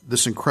writes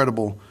this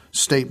incredible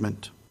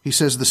statement. He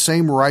says, the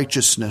same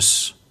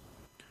righteousness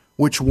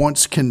which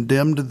once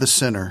condemned the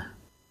sinner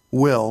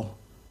will,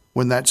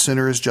 when that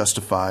sinner is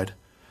justified,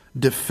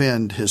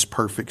 defend his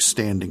perfect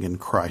standing in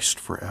Christ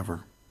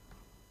forever.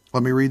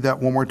 Let me read that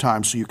one more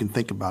time so you can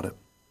think about it.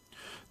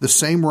 The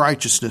same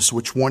righteousness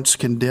which once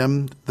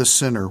condemned the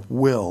sinner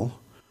will,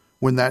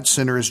 when that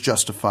sinner is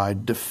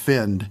justified,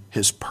 defend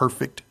his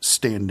perfect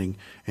standing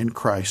in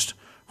Christ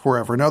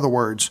forever. In other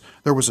words,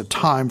 there was a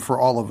time for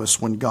all of us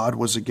when God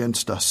was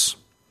against us.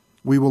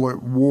 We were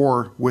at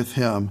war with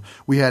him.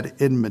 We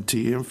had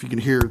enmity. If you can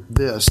hear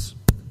this,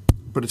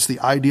 but it's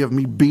the idea of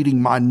me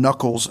beating my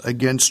knuckles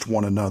against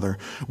one another.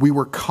 We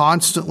were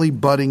constantly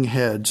butting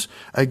heads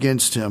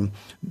against him,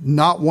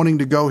 not wanting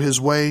to go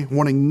his way,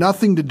 wanting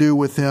nothing to do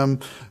with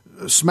him,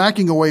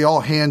 smacking away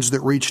all hands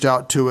that reached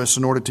out to us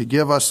in order to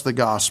give us the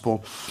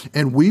gospel.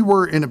 And we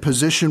were in a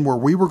position where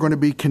we were going to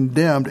be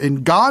condemned,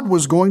 and God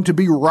was going to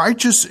be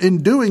righteous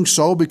in doing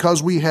so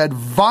because we had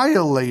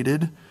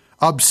violated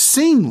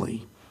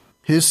obscenely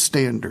his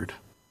standard.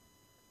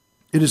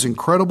 It is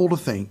incredible to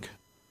think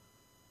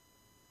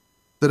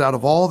that out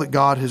of all that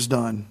God has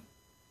done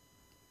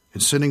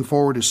in sending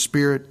forward his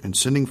Spirit and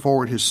sending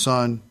forward his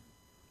Son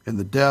and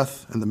the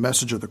death and the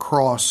message of the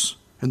cross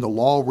and the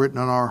law written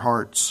on our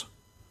hearts,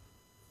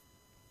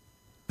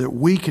 that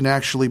we can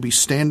actually be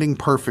standing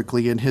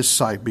perfectly in his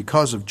sight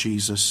because of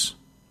Jesus.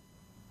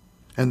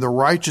 And the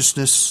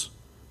righteousness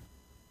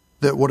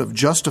that would have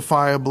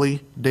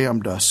justifiably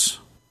damned us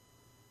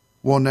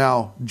will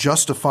now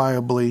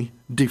justifiably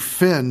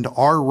defend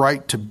our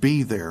right to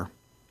be there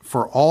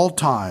for all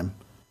time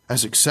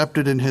as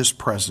accepted in his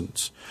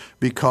presence,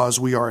 because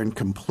we are in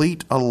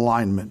complete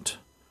alignment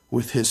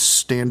with his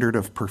standard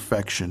of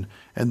perfection.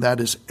 And that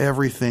is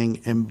everything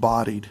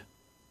embodied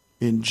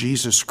in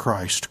Jesus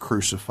Christ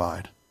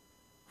crucified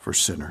for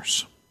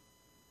sinners.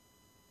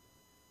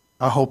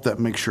 I hope that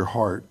makes your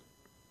heart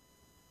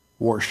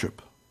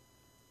worship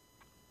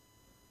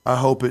I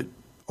hope it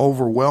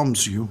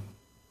overwhelms you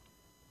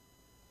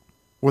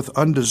with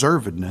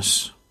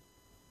undeservedness,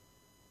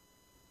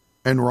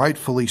 and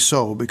rightfully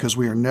so, because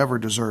we are never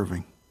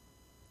deserving,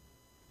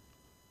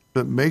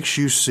 but makes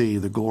you see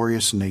the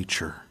glorious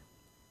nature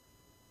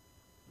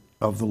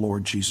of the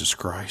Lord Jesus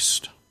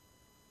Christ.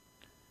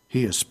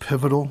 He is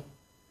pivotal.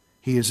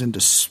 He is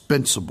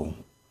indispensable.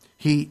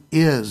 He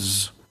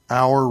is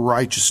our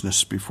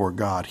righteousness before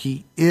God.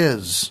 He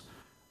is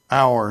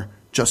our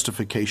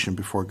justification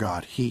before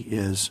God. He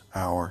is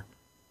our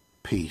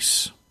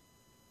peace.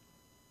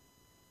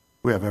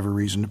 We have every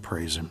reason to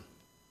praise him.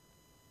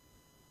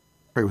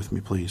 Pray with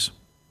me, please.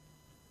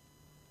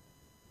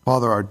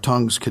 Father, our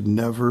tongues could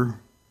never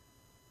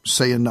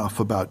say enough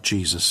about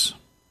Jesus.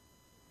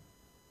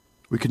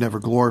 We could never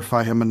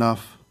glorify him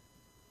enough.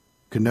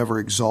 Could never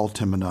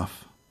exalt him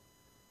enough.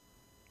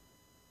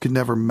 Could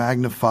never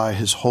magnify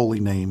his holy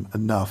name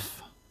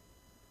enough.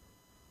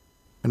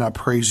 And I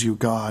praise you,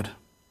 God,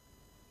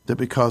 that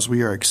because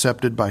we are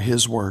accepted by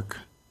his work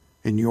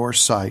in your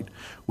sight,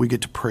 we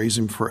get to praise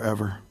him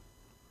forever.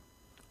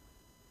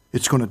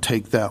 It's going to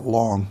take that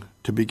long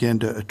to begin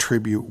to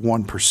attribute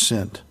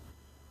 1%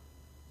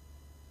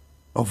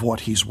 of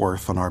what he's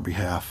worth on our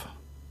behalf.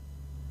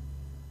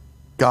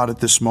 God, at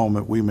this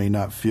moment, we may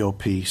not feel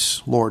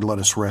peace. Lord, let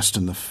us rest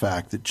in the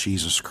fact that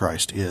Jesus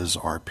Christ is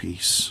our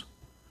peace.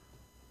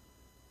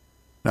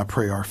 And I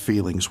pray our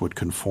feelings would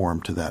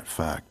conform to that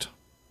fact.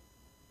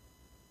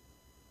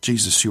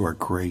 Jesus, you are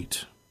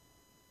great.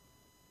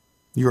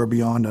 You are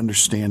beyond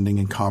understanding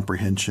and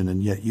comprehension,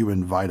 and yet you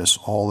invite us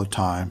all the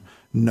time,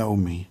 know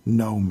me,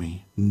 know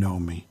me, know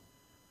me.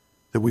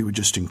 That we would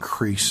just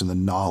increase in the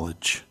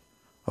knowledge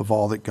of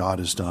all that God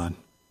has done.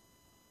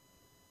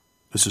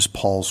 This is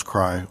Paul's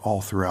cry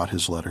all throughout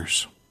his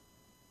letters.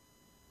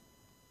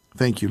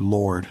 Thank you,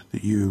 Lord,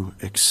 that you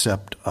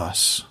accept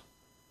us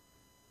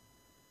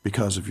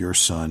because of your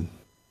Son.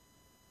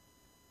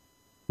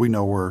 We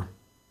know we're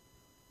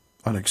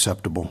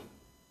unacceptable,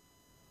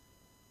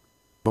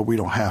 but we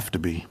don't have to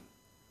be.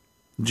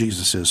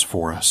 Jesus is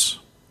for us.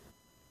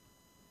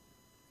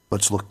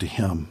 Let's look to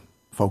him,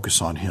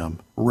 focus on him,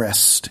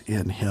 rest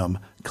in him,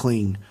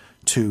 cling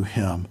to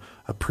him,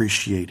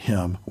 appreciate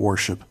him,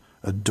 worship,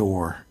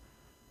 adore,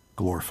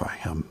 glorify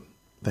him.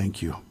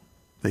 Thank you.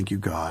 Thank you,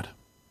 God.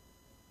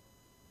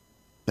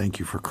 Thank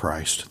you for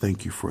Christ.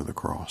 Thank you for the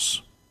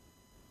cross.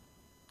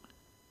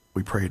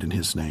 We pray it in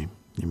his name.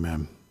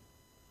 Amen.